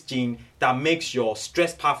the risk gene that makes your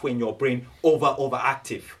stress pathway in your brain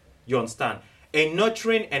overactive. You understand? A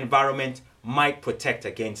nurturing environment might protect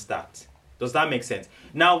against that. Does that make sense?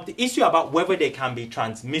 Now, the issue about whether they can be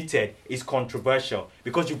transmitted is controversial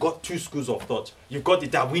because you've got two schools of thought. You've got the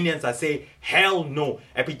Darwinians that say, hell no,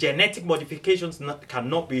 epigenetic modifications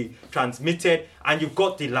cannot be transmitted. And you've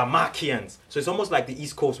got the Lamarckians. So it's almost like the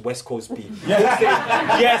East Coast, West Coast people. Who say,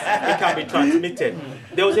 yes, it can be transmitted.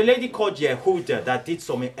 There was a lady called Yehuda that did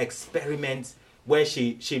some experiments where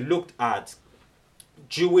she looked at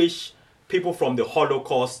Jewish people from the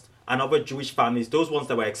Holocaust and other Jewish families, those ones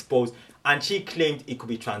that were exposed, and she claimed it could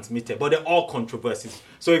be transmitted, but they're all controversies.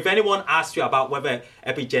 So if anyone asks you about whether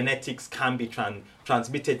epigenetics can be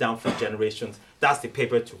transmitted down through generations, that's the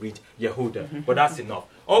paper to read, Yehuda. But that's enough.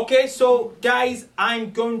 Okay, so guys,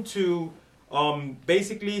 I'm going to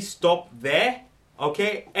basically stop there.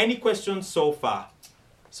 Okay, any questions so far?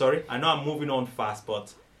 Sorry, I know I'm moving on fast,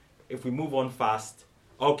 but if we move on fast,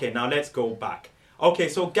 okay, now let's go back. Okay,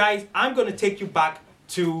 so guys, I'm going to take you back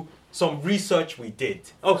to some research we did.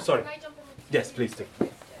 Oh, sorry. Can I jump in with Yes, please do.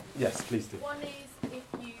 questions? Yes, please do. One is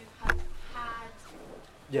if you have had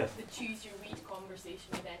Yes. the choose your weed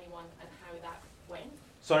conversation with anyone and how that went.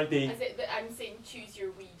 Sorry, I'm saying choose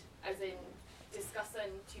your weed, as in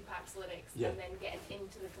discussing Tupac's lyrics Yeah. and then getting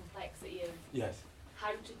into the complexity of yes.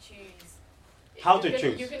 how to choose. How to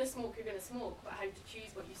choose. You're going to smoke, but how to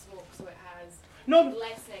choose what you smoke so it has No,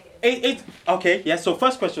 less negative. Okay, yes. So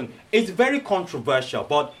first question, it's very controversial,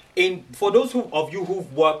 but for those of you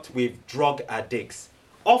who've worked with drug addicts,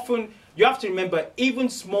 often you have to remember, even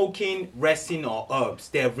smoking, resin, or herbs,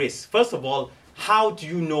 there are risks. First of all, how do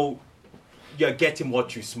you know you're getting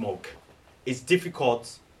what you smoke? It's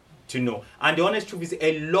difficult to know. And the honest truth is,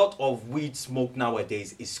 a lot of weed smoke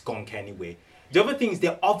nowadays is skunk anyway. The other thing is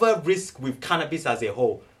the other risk with cannabis as a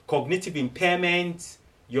whole, cognitive impairment.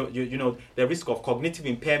 You know, the risk of cognitive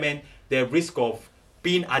impairment, the risk of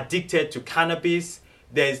being addicted to cannabis,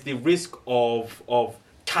 there's the risk of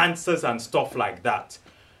cancers and stuff like that.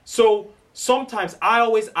 So sometimes I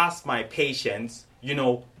always ask my patients, you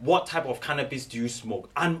know, what type of cannabis do you smoke?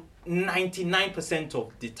 And 99%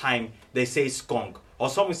 of the time they say skunk. Or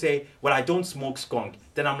some will say, well, I don't smoke skunk.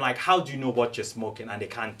 Then I'm like, how do you know what you're smoking? And they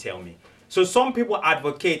can't tell me. So some people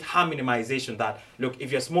advocate harm minimization, that, look,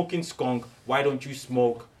 if you're smoking skunk, why don't you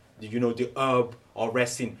smoke, you know, the herb or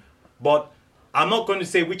resin? But I'm not going to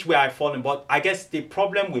say which way I fall in, but I guess the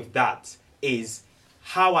problem with that is,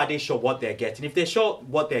 how are they sure what they're getting? If they're sure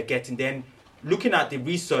what they're getting, then looking at the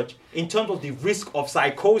research, in terms of the risk of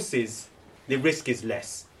psychosis, the risk is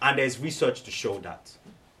less. And there's research to show that.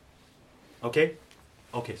 Okay?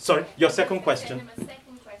 Okay, sorry, your second question. My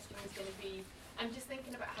second question is going to be, I'm just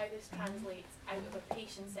thinking about how this translates out of a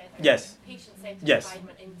patient-centered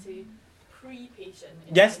environment into pre-patient.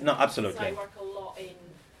 Yes, no, absolutely. So I work a lot in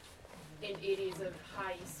areas of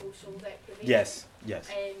high social deprivation. Yes.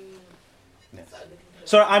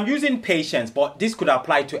 So I'm using patients, but this could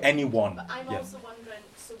apply to anyone. But I'm also wondering,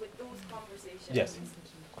 so with those conversations,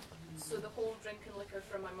 so the whole drink and liquor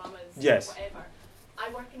from my mama's, whatever, I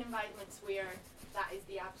work in environments where that is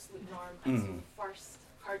the absolute norm, and so the first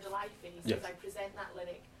her July phase is I present that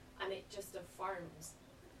lyric, and it just affirms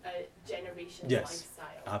a generation's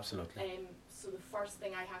lifestyle. Absolutely. So the first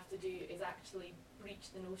thing I have to do is actually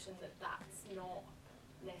breach the notion that that's not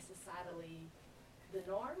necessarily the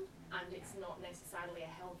norm, and it's not necessarily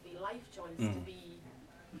a healthy life choice to be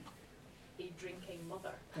a drinking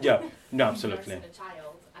mother. Yeah, no, absolutely. And a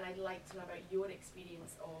child, and I'd like to know about your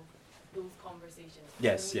experience of those conversations.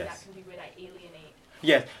 Yes. That can be where I alienate.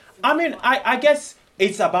 Yes, I mean, I guess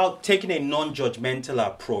it's about taking a non-judgmental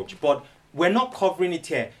approach, but we're not covering it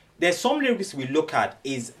here. There's some lyrics we look at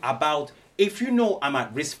is about, if you know I'm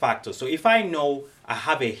at risk factor, so if I know I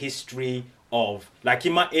have a history of, like,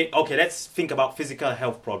 okay, let's think about physical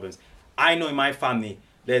health problems. I know in my family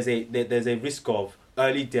there's a risk of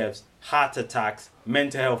early deaths, heart attacks,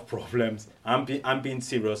 mental health problems, I'm being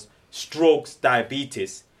serious, strokes,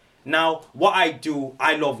 diabetes. Now, what I do,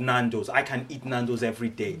 I love Nando's. I can eat Nando's every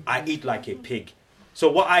day. I eat like a pig.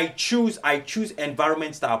 So what I choose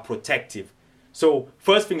environments that are protective. So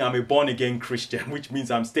first thing, I'm a born-again Christian, which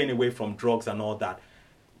means I'm staying away from drugs and all that.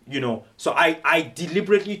 So I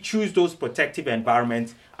deliberately choose those protective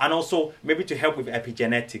environments, and also maybe to help with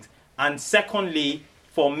epigenetics. And secondly,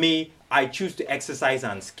 for me, I choose to exercise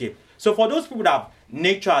and skip. So for those people that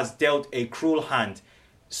nature has dealt a cruel hand,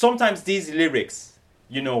 sometimes these lyrics,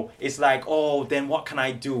 it's like, oh, then what can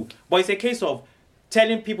I do? But it's a case of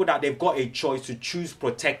telling people that they've got a choice to choose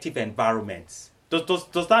protective environments.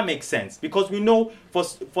 Does that make sense? Because we know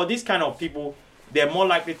for these kind of people, they're more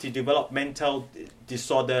likely to develop mental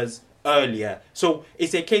disorders earlier. So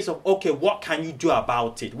it's a case of, okay, what can you do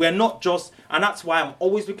about it? We're not just, and that's why I'm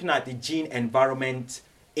always looking at the gene environment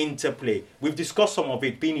interplay. We've discussed some of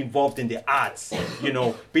it, being involved in the arts,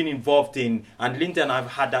 being involved in, and Linda and I've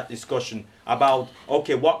had that discussion about,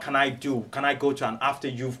 okay, what can I do? Can I go to an after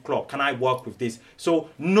youth club? Can I work with this? So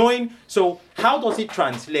how does it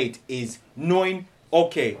translate is knowing,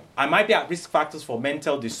 okay, I might be at risk factors for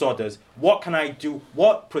mental disorders. What can I do?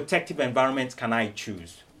 What protective environments can I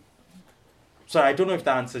choose? So I don't know if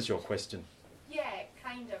that answers your question. Yeah,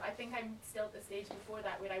 kind of. I think I'm still at the stage before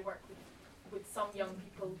that where I work with some young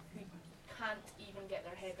people who can't even get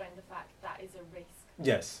their head around the fact that is a risk.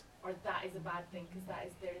 Yes. Or that is a bad thing, because that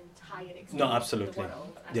is their entire experience of the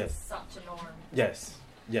world, and it's such a norm. Yes.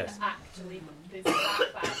 Actually, there's that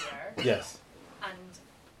barrier. Yes. And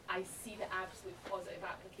I see the absolute positive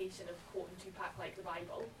application of quoting Tupac like the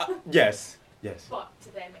Bible. Yes. But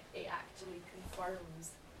to them, it actually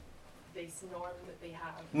confirms this norm that they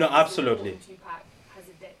have. No, absolutely. So Tupac has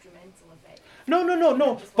a detrimental effect.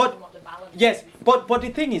 No. But the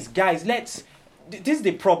thing is, guys, this is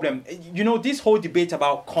the problem. This whole debate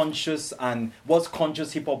about conscious and what's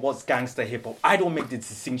conscious hip hop, what's gangster hip hop. I don't make the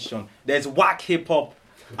distinction. There's whack hip hop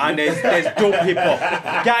and there's dope hip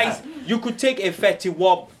hop. Guys, you could take a Fetty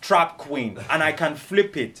Wap trap queen and I can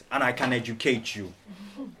flip it and I can educate you.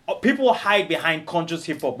 People hide behind conscious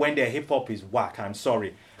hip hop when their hip hop is whack. I'm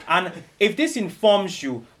sorry. And if this informs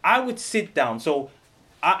you, I would sit down. So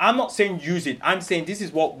I'm not saying use it. I'm saying this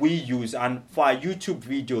is what we use, and for our YouTube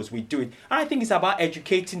videos, we do it. And I think it's about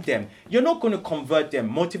educating them. You're not going to convert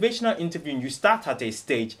them. Motivational interviewing, you start at a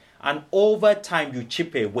stage, and over time, you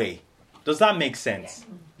chip away. Does that make sense?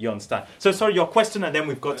 Yeah. You understand? So, sorry, your question, and then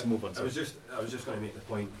we've got to move on. I was just going to make the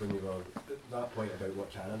point when you were that point about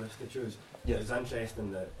what cannabis to choose. Yes. It's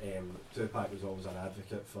interesting that Tupac was always an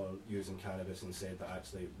advocate for using cannabis and said that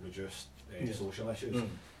actually reduced social issues. Mm.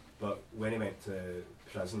 But when he went to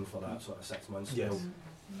prison for that sort of 6 months,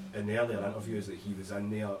 in the earlier interviews that he was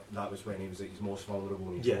in there, that was when he was at his most vulnerable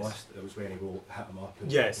and his lowest. It was when he hit him up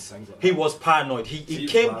and things like that. He was paranoid. He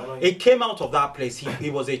came out of that place. He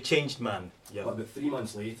was a changed man. Yeah. But 3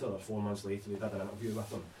 months later or 4 months later, they did an interview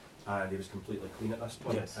with him, and he was completely clean at this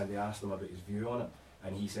point. Yes. And they asked him about his view on it,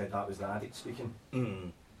 and he said that was the addict speaking.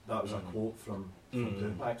 Mm. That was a quote from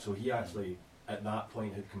Tupac. So he actually, at that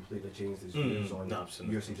point, had completely changed his views on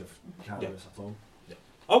usage of cannabis at all. Yeah.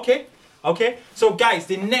 Okay. So guys,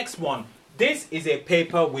 the next one, this is a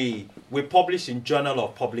paper we published in Journal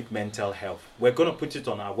of Public Mental Health. We're going to put it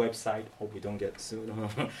on our website. Hope we don't get sued.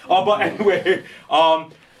 But anyway,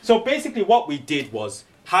 so basically what we did was,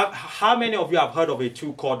 how many of you have heard of a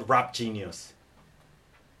tool called Rap Genius?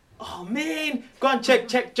 Oh man, go and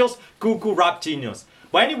check, just Google Rap Genius.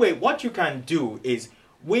 But anyway, what you can do is,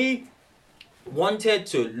 we wanted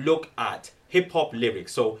to look at hip-hop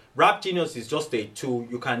lyrics. So Rap Genius is just a tool.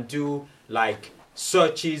 You can do like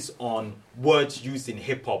searches on words used in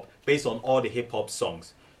hip-hop based on all the hip-hop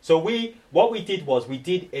songs. So what we did was, we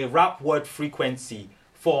did a rap word frequency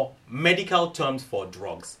for medical terms for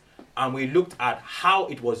drugs. And we looked at how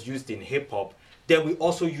it was used in hip-hop. Then we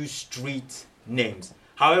also used street names.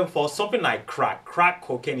 However, for something like crack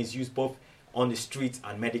cocaine is used both on the streets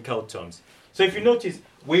and medical terms. So if you notice,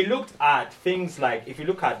 we looked at things like, if you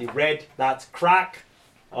look at the red, that's crack.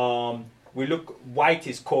 We look, white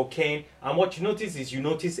is cocaine. And what you notice is, you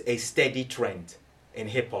notice a steady trend in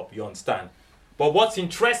hip-hop, you understand? But what's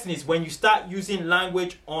interesting is, when you start using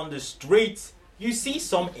language on the streets, you see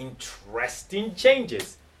some interesting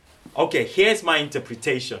changes. Okay, here's my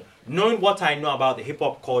interpretation. Knowing what I know about the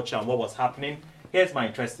hip-hop culture and what was happening, here's my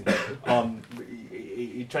interesting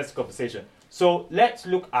conversation. So let's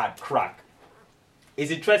look at crack.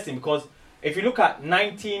 It's interesting because if you look at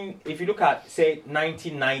say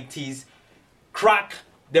 1990s, crack,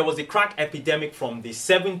 there was a crack epidemic from the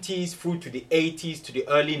 70s through to the 80s to the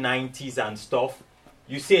early 90s and stuff.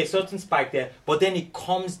 You see a certain spike there, but then it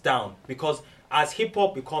comes down, because as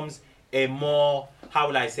hip-hop becomes a more,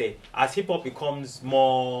 as hip-hop becomes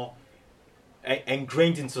more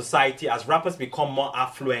ingrained in society, as rappers become more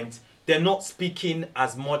affluent, they're not speaking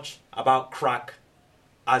as much about crack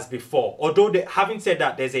as before. Although, having said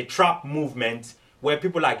that, there's a trap movement where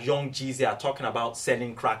people like Young Jeezy are talking about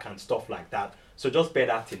selling crack and stuff like that. So just bear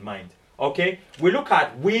that in mind. Okay? We look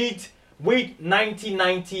at weed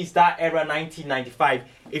 1990s, that era, 1995.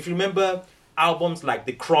 If you remember albums like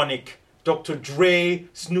The Chronic, Dr. Dre,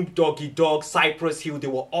 Snoop Doggy Dogg, Cypress Hill, they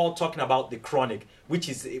were all talking about the chronic, which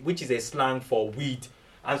is a slang for weed.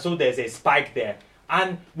 And so there's a spike there.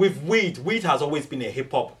 And with weed has always been a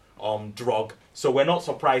hip-hop drug. So we're not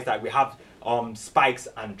surprised that we have spikes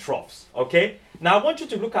and troughs. Okay? Now I want you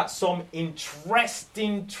to look at some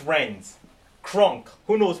interesting trends. Crunk.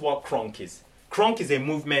 Who knows what crunk is? Crunk is a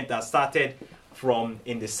movement that started from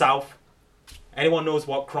in the South. Anyone knows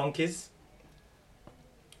what crunk is?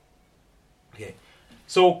 Okay.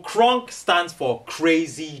 So crunk stands for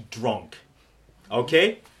crazy drunk.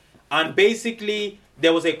 Okay? And basically,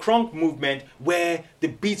 there was a crunk movement where the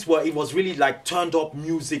beats it was really like turned up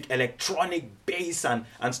music, electronic bass and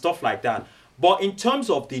stuff like that. But in terms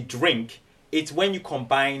of the drink, it's when you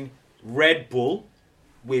combine Red Bull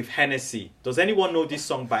with Hennessy. Does anyone know this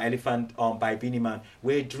song by Elephant, by Beenie Man?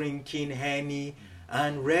 We're drinking Henny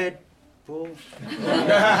and Red Bull.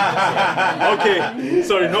 Okay,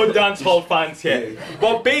 sorry, no dance hall fans here.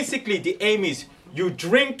 But basically, the aim is you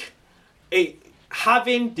drink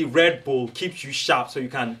having the Red Bull keeps you sharp so you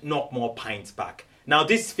can knock more pints back. Now,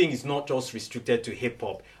 this thing is not just restricted to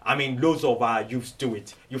hip-hop. I mean, loads of our youths do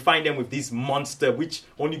it. You find them with this monster, which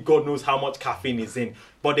only God knows how much caffeine is in.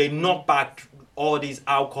 But they knock back all this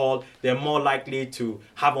alcohol. They're more likely to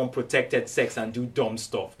have unprotected sex and do dumb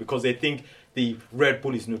stuff because they think the Red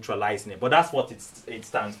Bull is neutralizing it. But that's what it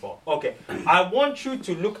stands for. Okay, I want you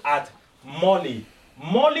to look at Molly.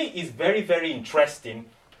 Molly is very, very interesting.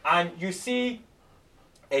 And you see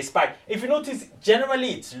a spike. If you notice,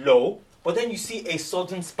 generally it's low, but then you see a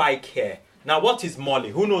sudden spike here. Now, what is Molly?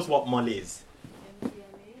 Who knows what Molly is? MDMA?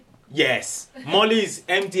 Yes. Molly is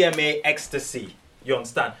MDMA ecstasy. You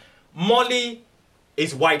understand? Molly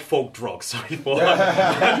is white folk drugs. Sorry for you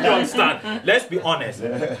understand? Let's be honest.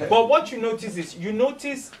 But what you notice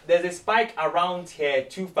is, there's a spike around here,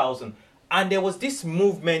 2000. And there was this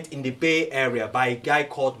movement in the Bay Area by a guy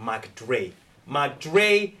called Mac Dre. Mac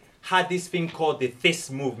Dre had this thing called the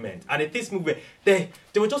This movement. And the This movement, they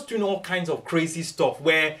were just doing all kinds of crazy stuff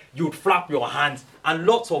where you'd flap your hands, and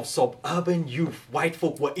lots of suburban youth, white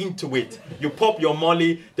folk, were into it. You pop your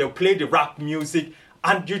Molly, they'll play the rap music,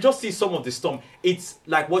 and you just see some of the stuff. It's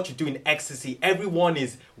like what you do in ecstasy. Everyone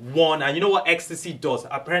is one, and you know what ecstasy does?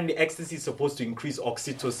 Apparently, ecstasy is supposed to increase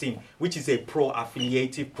oxytocin, which is a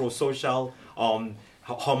pro-affiliative, pro-social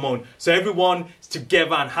hormone. So everyone is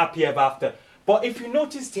together and happy ever after. But if you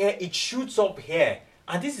notice here, it shoots up here.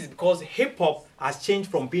 And this is because hip-hop has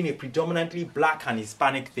changed from being a predominantly black and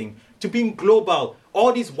Hispanic thing to being global.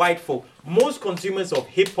 All these white folk, most consumers of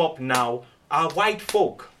hip-hop now are white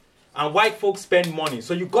folk. And white folk spend money.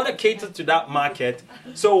 So you've got to cater to that market.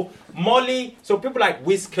 So Molly, so people like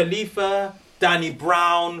Wiz Khalifa, Danny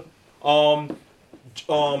Brown,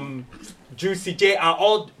 Juicy J are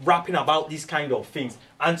all rapping about these kind of things.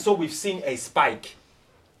 And so we've seen a spike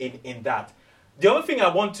in that. The other thing I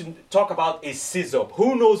want to talk about is Sizzup.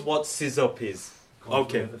 Who knows what Sizzup is?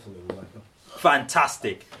 Okay.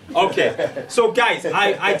 Fantastic. Okay. So guys,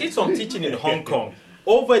 I did some teaching in Hong Kong.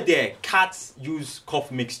 Over there, cats use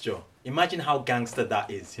cough mixture. Imagine how gangster that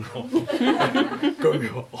is, you know.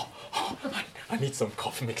 I need some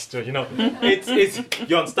cough mixture, you know. It's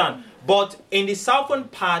you understand. But in the southern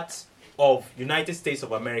part of United States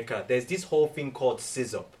of America, there's this whole thing called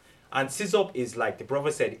Sizzup. And Sizzup is, like the brother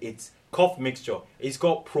said, it's cough mixture. It's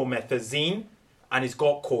got promethazine and it's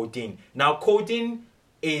got codeine. Now, codeine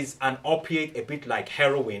is an opiate a bit like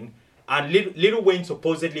heroin, and Lil Wayne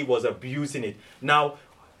supposedly was abusing it. Now,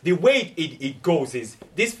 the way it goes is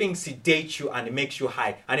this thing sedates you and it makes you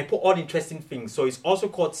high, and they put all interesting things. So it's also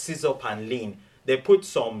called Sizzup and lean. They put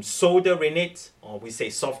some soda in it, or we say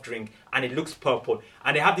soft drink, and it looks purple.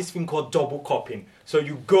 And they have this thing called double cupping. So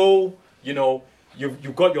you go, you know,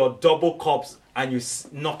 you've got your double cups and you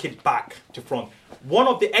knock it back to front. One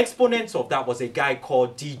of the exponents of that was a guy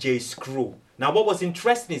called DJ Screw. Now, what was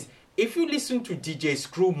interesting is, if you listen to DJ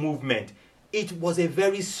Screw movement, it was a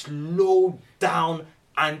very slow down,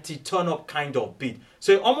 anti-turn-up kind of beat.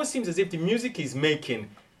 So it almost seems as if the music he's making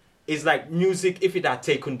is like music if it had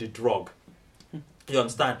taken the drug. You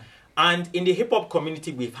understand? And in the hip-hop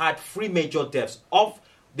community, we've had 3 major deaths.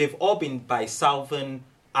 They've all been by Southern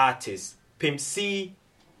artists. Pimp C,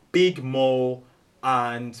 Big Mo,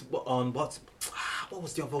 and what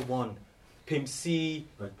was the other one? Pimp C,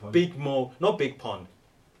 Big Mo, not Big Pun.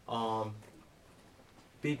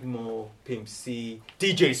 Big Mo, Pimp C,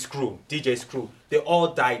 DJ Screw. They all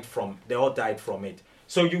died from it.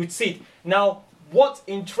 So you would see it. Now, what's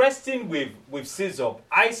interesting with Sizzup,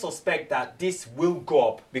 I suspect that this will go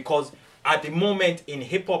up because at the moment in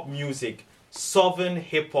hip-hop music, Southern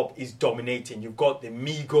hip-hop is dominating. You've got the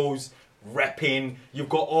Migos rapping. You've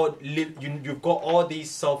got all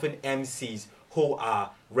these Southern MCs who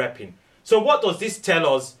are rapping. So what does this tell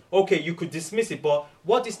us? Okay, you could dismiss it, but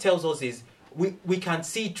what this tells us is we can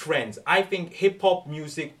see trends. I think hip-hop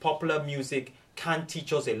music, popular music, can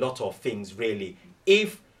teach us a lot of things, really,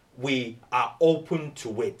 if we are open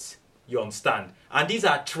to it. You understand? And these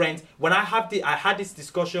are trends. When I had this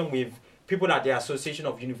discussion with people at the Association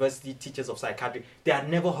of University Teachers of Psychiatry, they had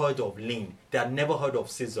never heard of lean. They had never heard of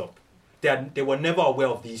Sizzup. They were never aware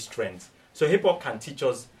of these trends. So hip-hop can teach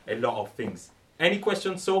us a lot of things. Any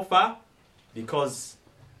questions so far? Because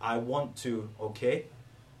I want to, okay?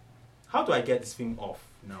 How do I get this thing off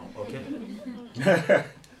now, okay?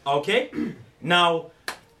 Okay? Now,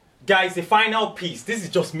 guys, the final piece. This is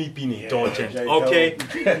just me being indulgent, okay?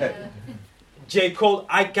 J. Cole,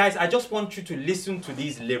 I just want you to listen to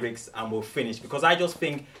these lyrics and we'll finish, because I just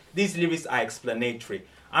think these lyrics are explanatory.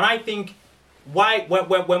 And I think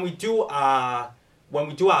when we do our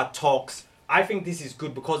talks, I think this is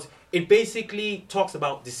good because it basically talks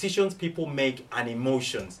about decisions people make and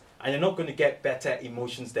emotions. And you're not going to get better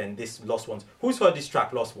emotions than this Lost Ones. Who's heard this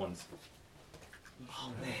track, Lost Ones?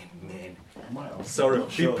 Oh, man. Sorry,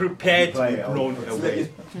 be prepared to be blown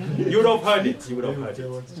away. You would have heard it.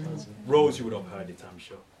 Rose, you would have heard it, I'm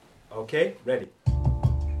sure. Okay, ready?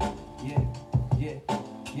 Yeah.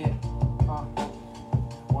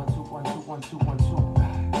 1 2 1 2 1 2 1 2.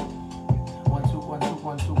 1 2 1 2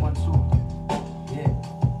 1 2 1 2. Yeah.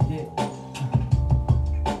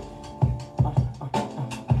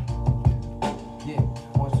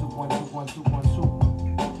 1 2 1 2 1 2 1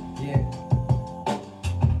 2. Yeah.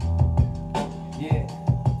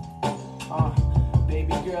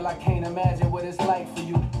 Baby girl, I can't imagine what it's like for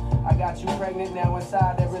you. I got you pregnant, now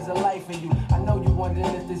inside there is a life for you. I know you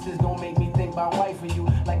wondering if this is gonna make me think about wife for you.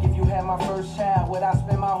 Like if you had my first child, would I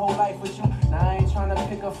spend my whole life with you? Now I ain't trying to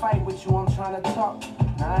pick a fight with you, I'm trying to talk.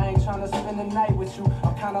 Now I ain't trying to spend the night with you,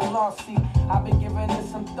 I'm kinda lost. See, I've been giving this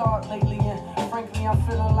some thought lately, and frankly I'm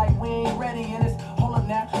feeling like we ain't ready. And it's, hold up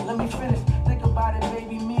now, let me finish. Think about it,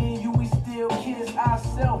 baby, me and you, we still kids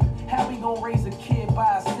ourselves. How we gonna raise a kid by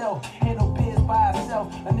ourselves, handle biz by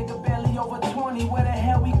ourselves? A nigga barely over 20, where the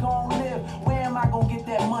hell we gonna live? Where am I gonna get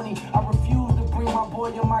that money? I refuse to bring my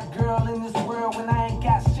boy or my girl in this world when I ain't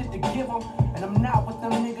got shit to give them. And I'm not with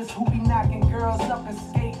them niggas who be knocking girls up and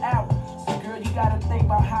skate out. So girl, you gotta think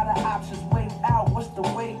about how the options way out. What's the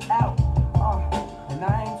way out? And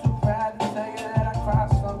I ain't too proud to tell you that I cry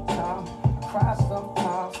sometimes.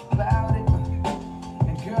 About it.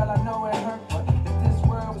 And girl, I know it hurt, but if this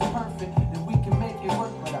world was perfect, then we can make it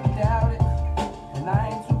work, but I doubt it. And I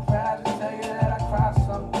ain't too proud to tell you that I cry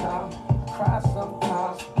sometimes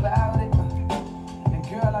about it. And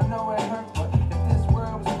girl, I know it hurt, but if this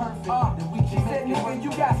world was perfect,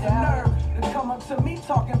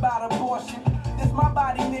 This my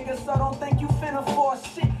body, nigga, so don't think you finna force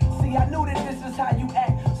shit. See, I knew that this is how you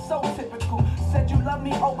act, so typical. Said you love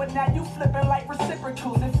me, oh, but now you flipping like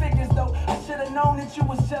reciprocals. It figures though, I should've known that you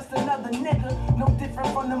was just another nigga. No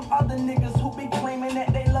different from them other niggas who be claiming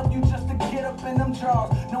that they love you just to get up in them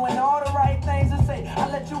drawers. Knowing all the right things to say, I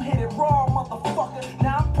let you hit it raw, motherfucker.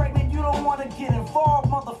 Now I'm pregnant, you don't wanna get involved,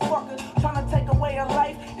 motherfucker. Trying to take away a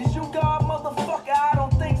life, is you God, motherfucker? I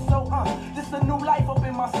don't think so, This a new life up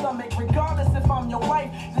in my stomach, regardless if I'm your wife.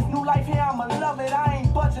 This new life here, I'ma love it, I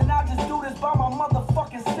ain't budging, I just do this by my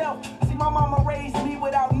motherfucking self. See, my mama raised me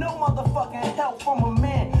without no motherfucking help from a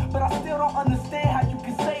man, but I still don't understand how you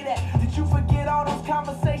can say that. Did you forget all those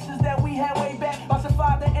conversations that we had way back about your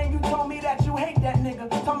father, and you told me that you hate that nigga?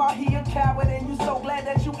 Talking about he a coward, and you so glad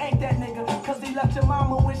that you ain't that nigga, cause he left your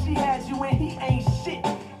mama when she had you and he ain't shit.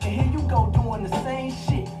 And here you go doing the same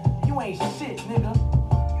shit. You ain't shit, nigga.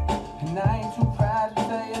 And I ain't too proud to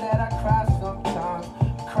tell you that I cry sometimes.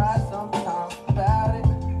 Cry sometimes about it.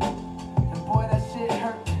 And boy, that shit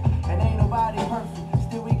hurt. And ain't nobody perfect.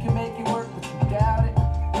 Still we can make it work, but you doubt it.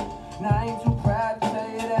 And I ain't too proud to tell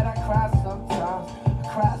you that I cry sometimes. I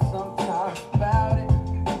cry sometimes about it.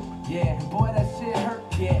 Yeah, and boy, that shit hurt.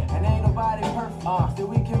 Yeah, and ain't nobody perfect. Still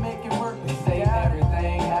we can make it work. They say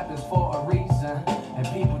everything happens for a reason. And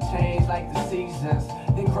people change like the seasons.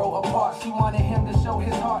 They grow apart. She wanted him to show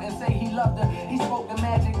his heart and say he loved her. He spoke the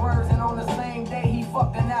magic words, and on the same day he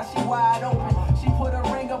fucked her. Now she wide open. She put a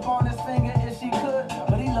ring up on his finger if she could,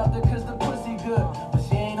 but he loved her cause the pussy good. But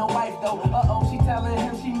she ain't no wife though. Uh-oh, she telling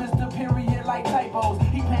him she missed a period like typos.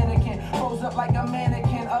 He panicking, froze up like a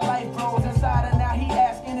mannequin. A life grows inside her. Now he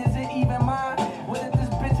asking, is it even mine? What if this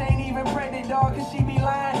bitch ain't even pregnant, dog? Cause she be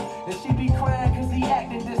lying, and she be crying cause he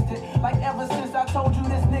acting distant. Like ever since I told you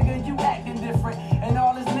this nigga, you acting different. And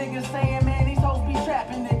all his niggas saying, man, these hoes be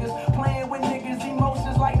trapping niggas, playing with niggas'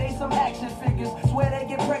 emotions like they some action figures. Swear they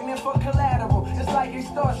get pregnant for collateral, it's like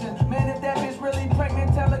extortion. Man, if that bitch really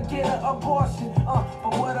pregnant, tell her get an abortion.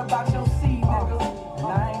 But what about your seed, nigga? And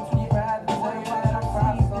I ain't too proud to tell you that I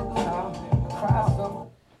cry sometimes. I cry sometimes.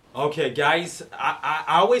 Okay, guys, I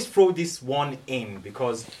always throw this one in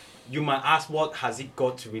because you might ask, what has it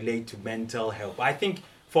got to relate to mental health? I think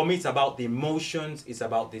for me, it's about the emotions, it's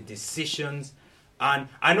about the decisions. And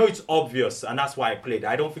I know it's obvious, and that's why I played.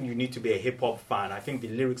 I don't think you need to be a hip-hop fan. I think the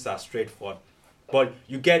lyrics are straightforward. But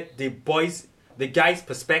you get the guy's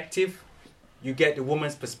perspective, you get the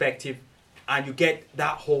woman's perspective, and you get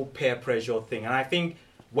that whole peer pressure thing. And I think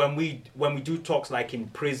when we do talks like in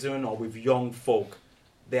prison or with young folk,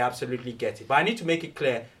 they absolutely get it. But I need to make it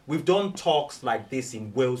clear, we've done talks like this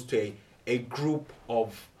in Wales to a group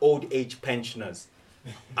of old age pensioners.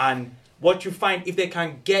 And what you find, if they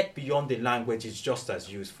can get beyond the language, is just as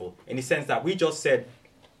useful. In the sense that we just said,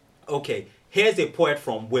 okay, here's a poet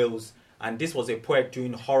from Wales, and this was a poet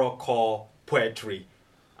doing horrorcore poetry.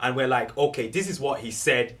 And we're like, okay, this is what he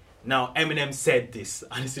said. Now, Eminem said this.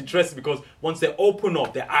 And it's interesting because once they open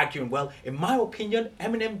up, they're arguing, well, in my opinion,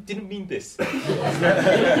 Eminem didn't mean this. Okay?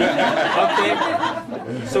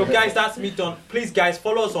 So, guys, that's me done. Please, guys,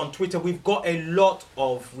 follow us on Twitter. We've got a lot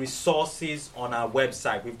of resources on our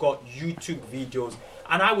website. We've got YouTube videos.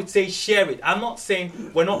 And I would say share it. I'm not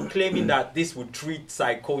saying, we're not claiming that this would treat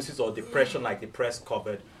psychosis or depression like the press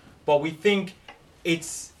covered. But we think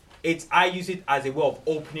I use it as a way of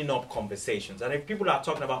opening up conversations. And if people are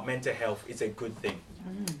talking about mental health, it's a good thing.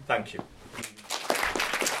 Thank you.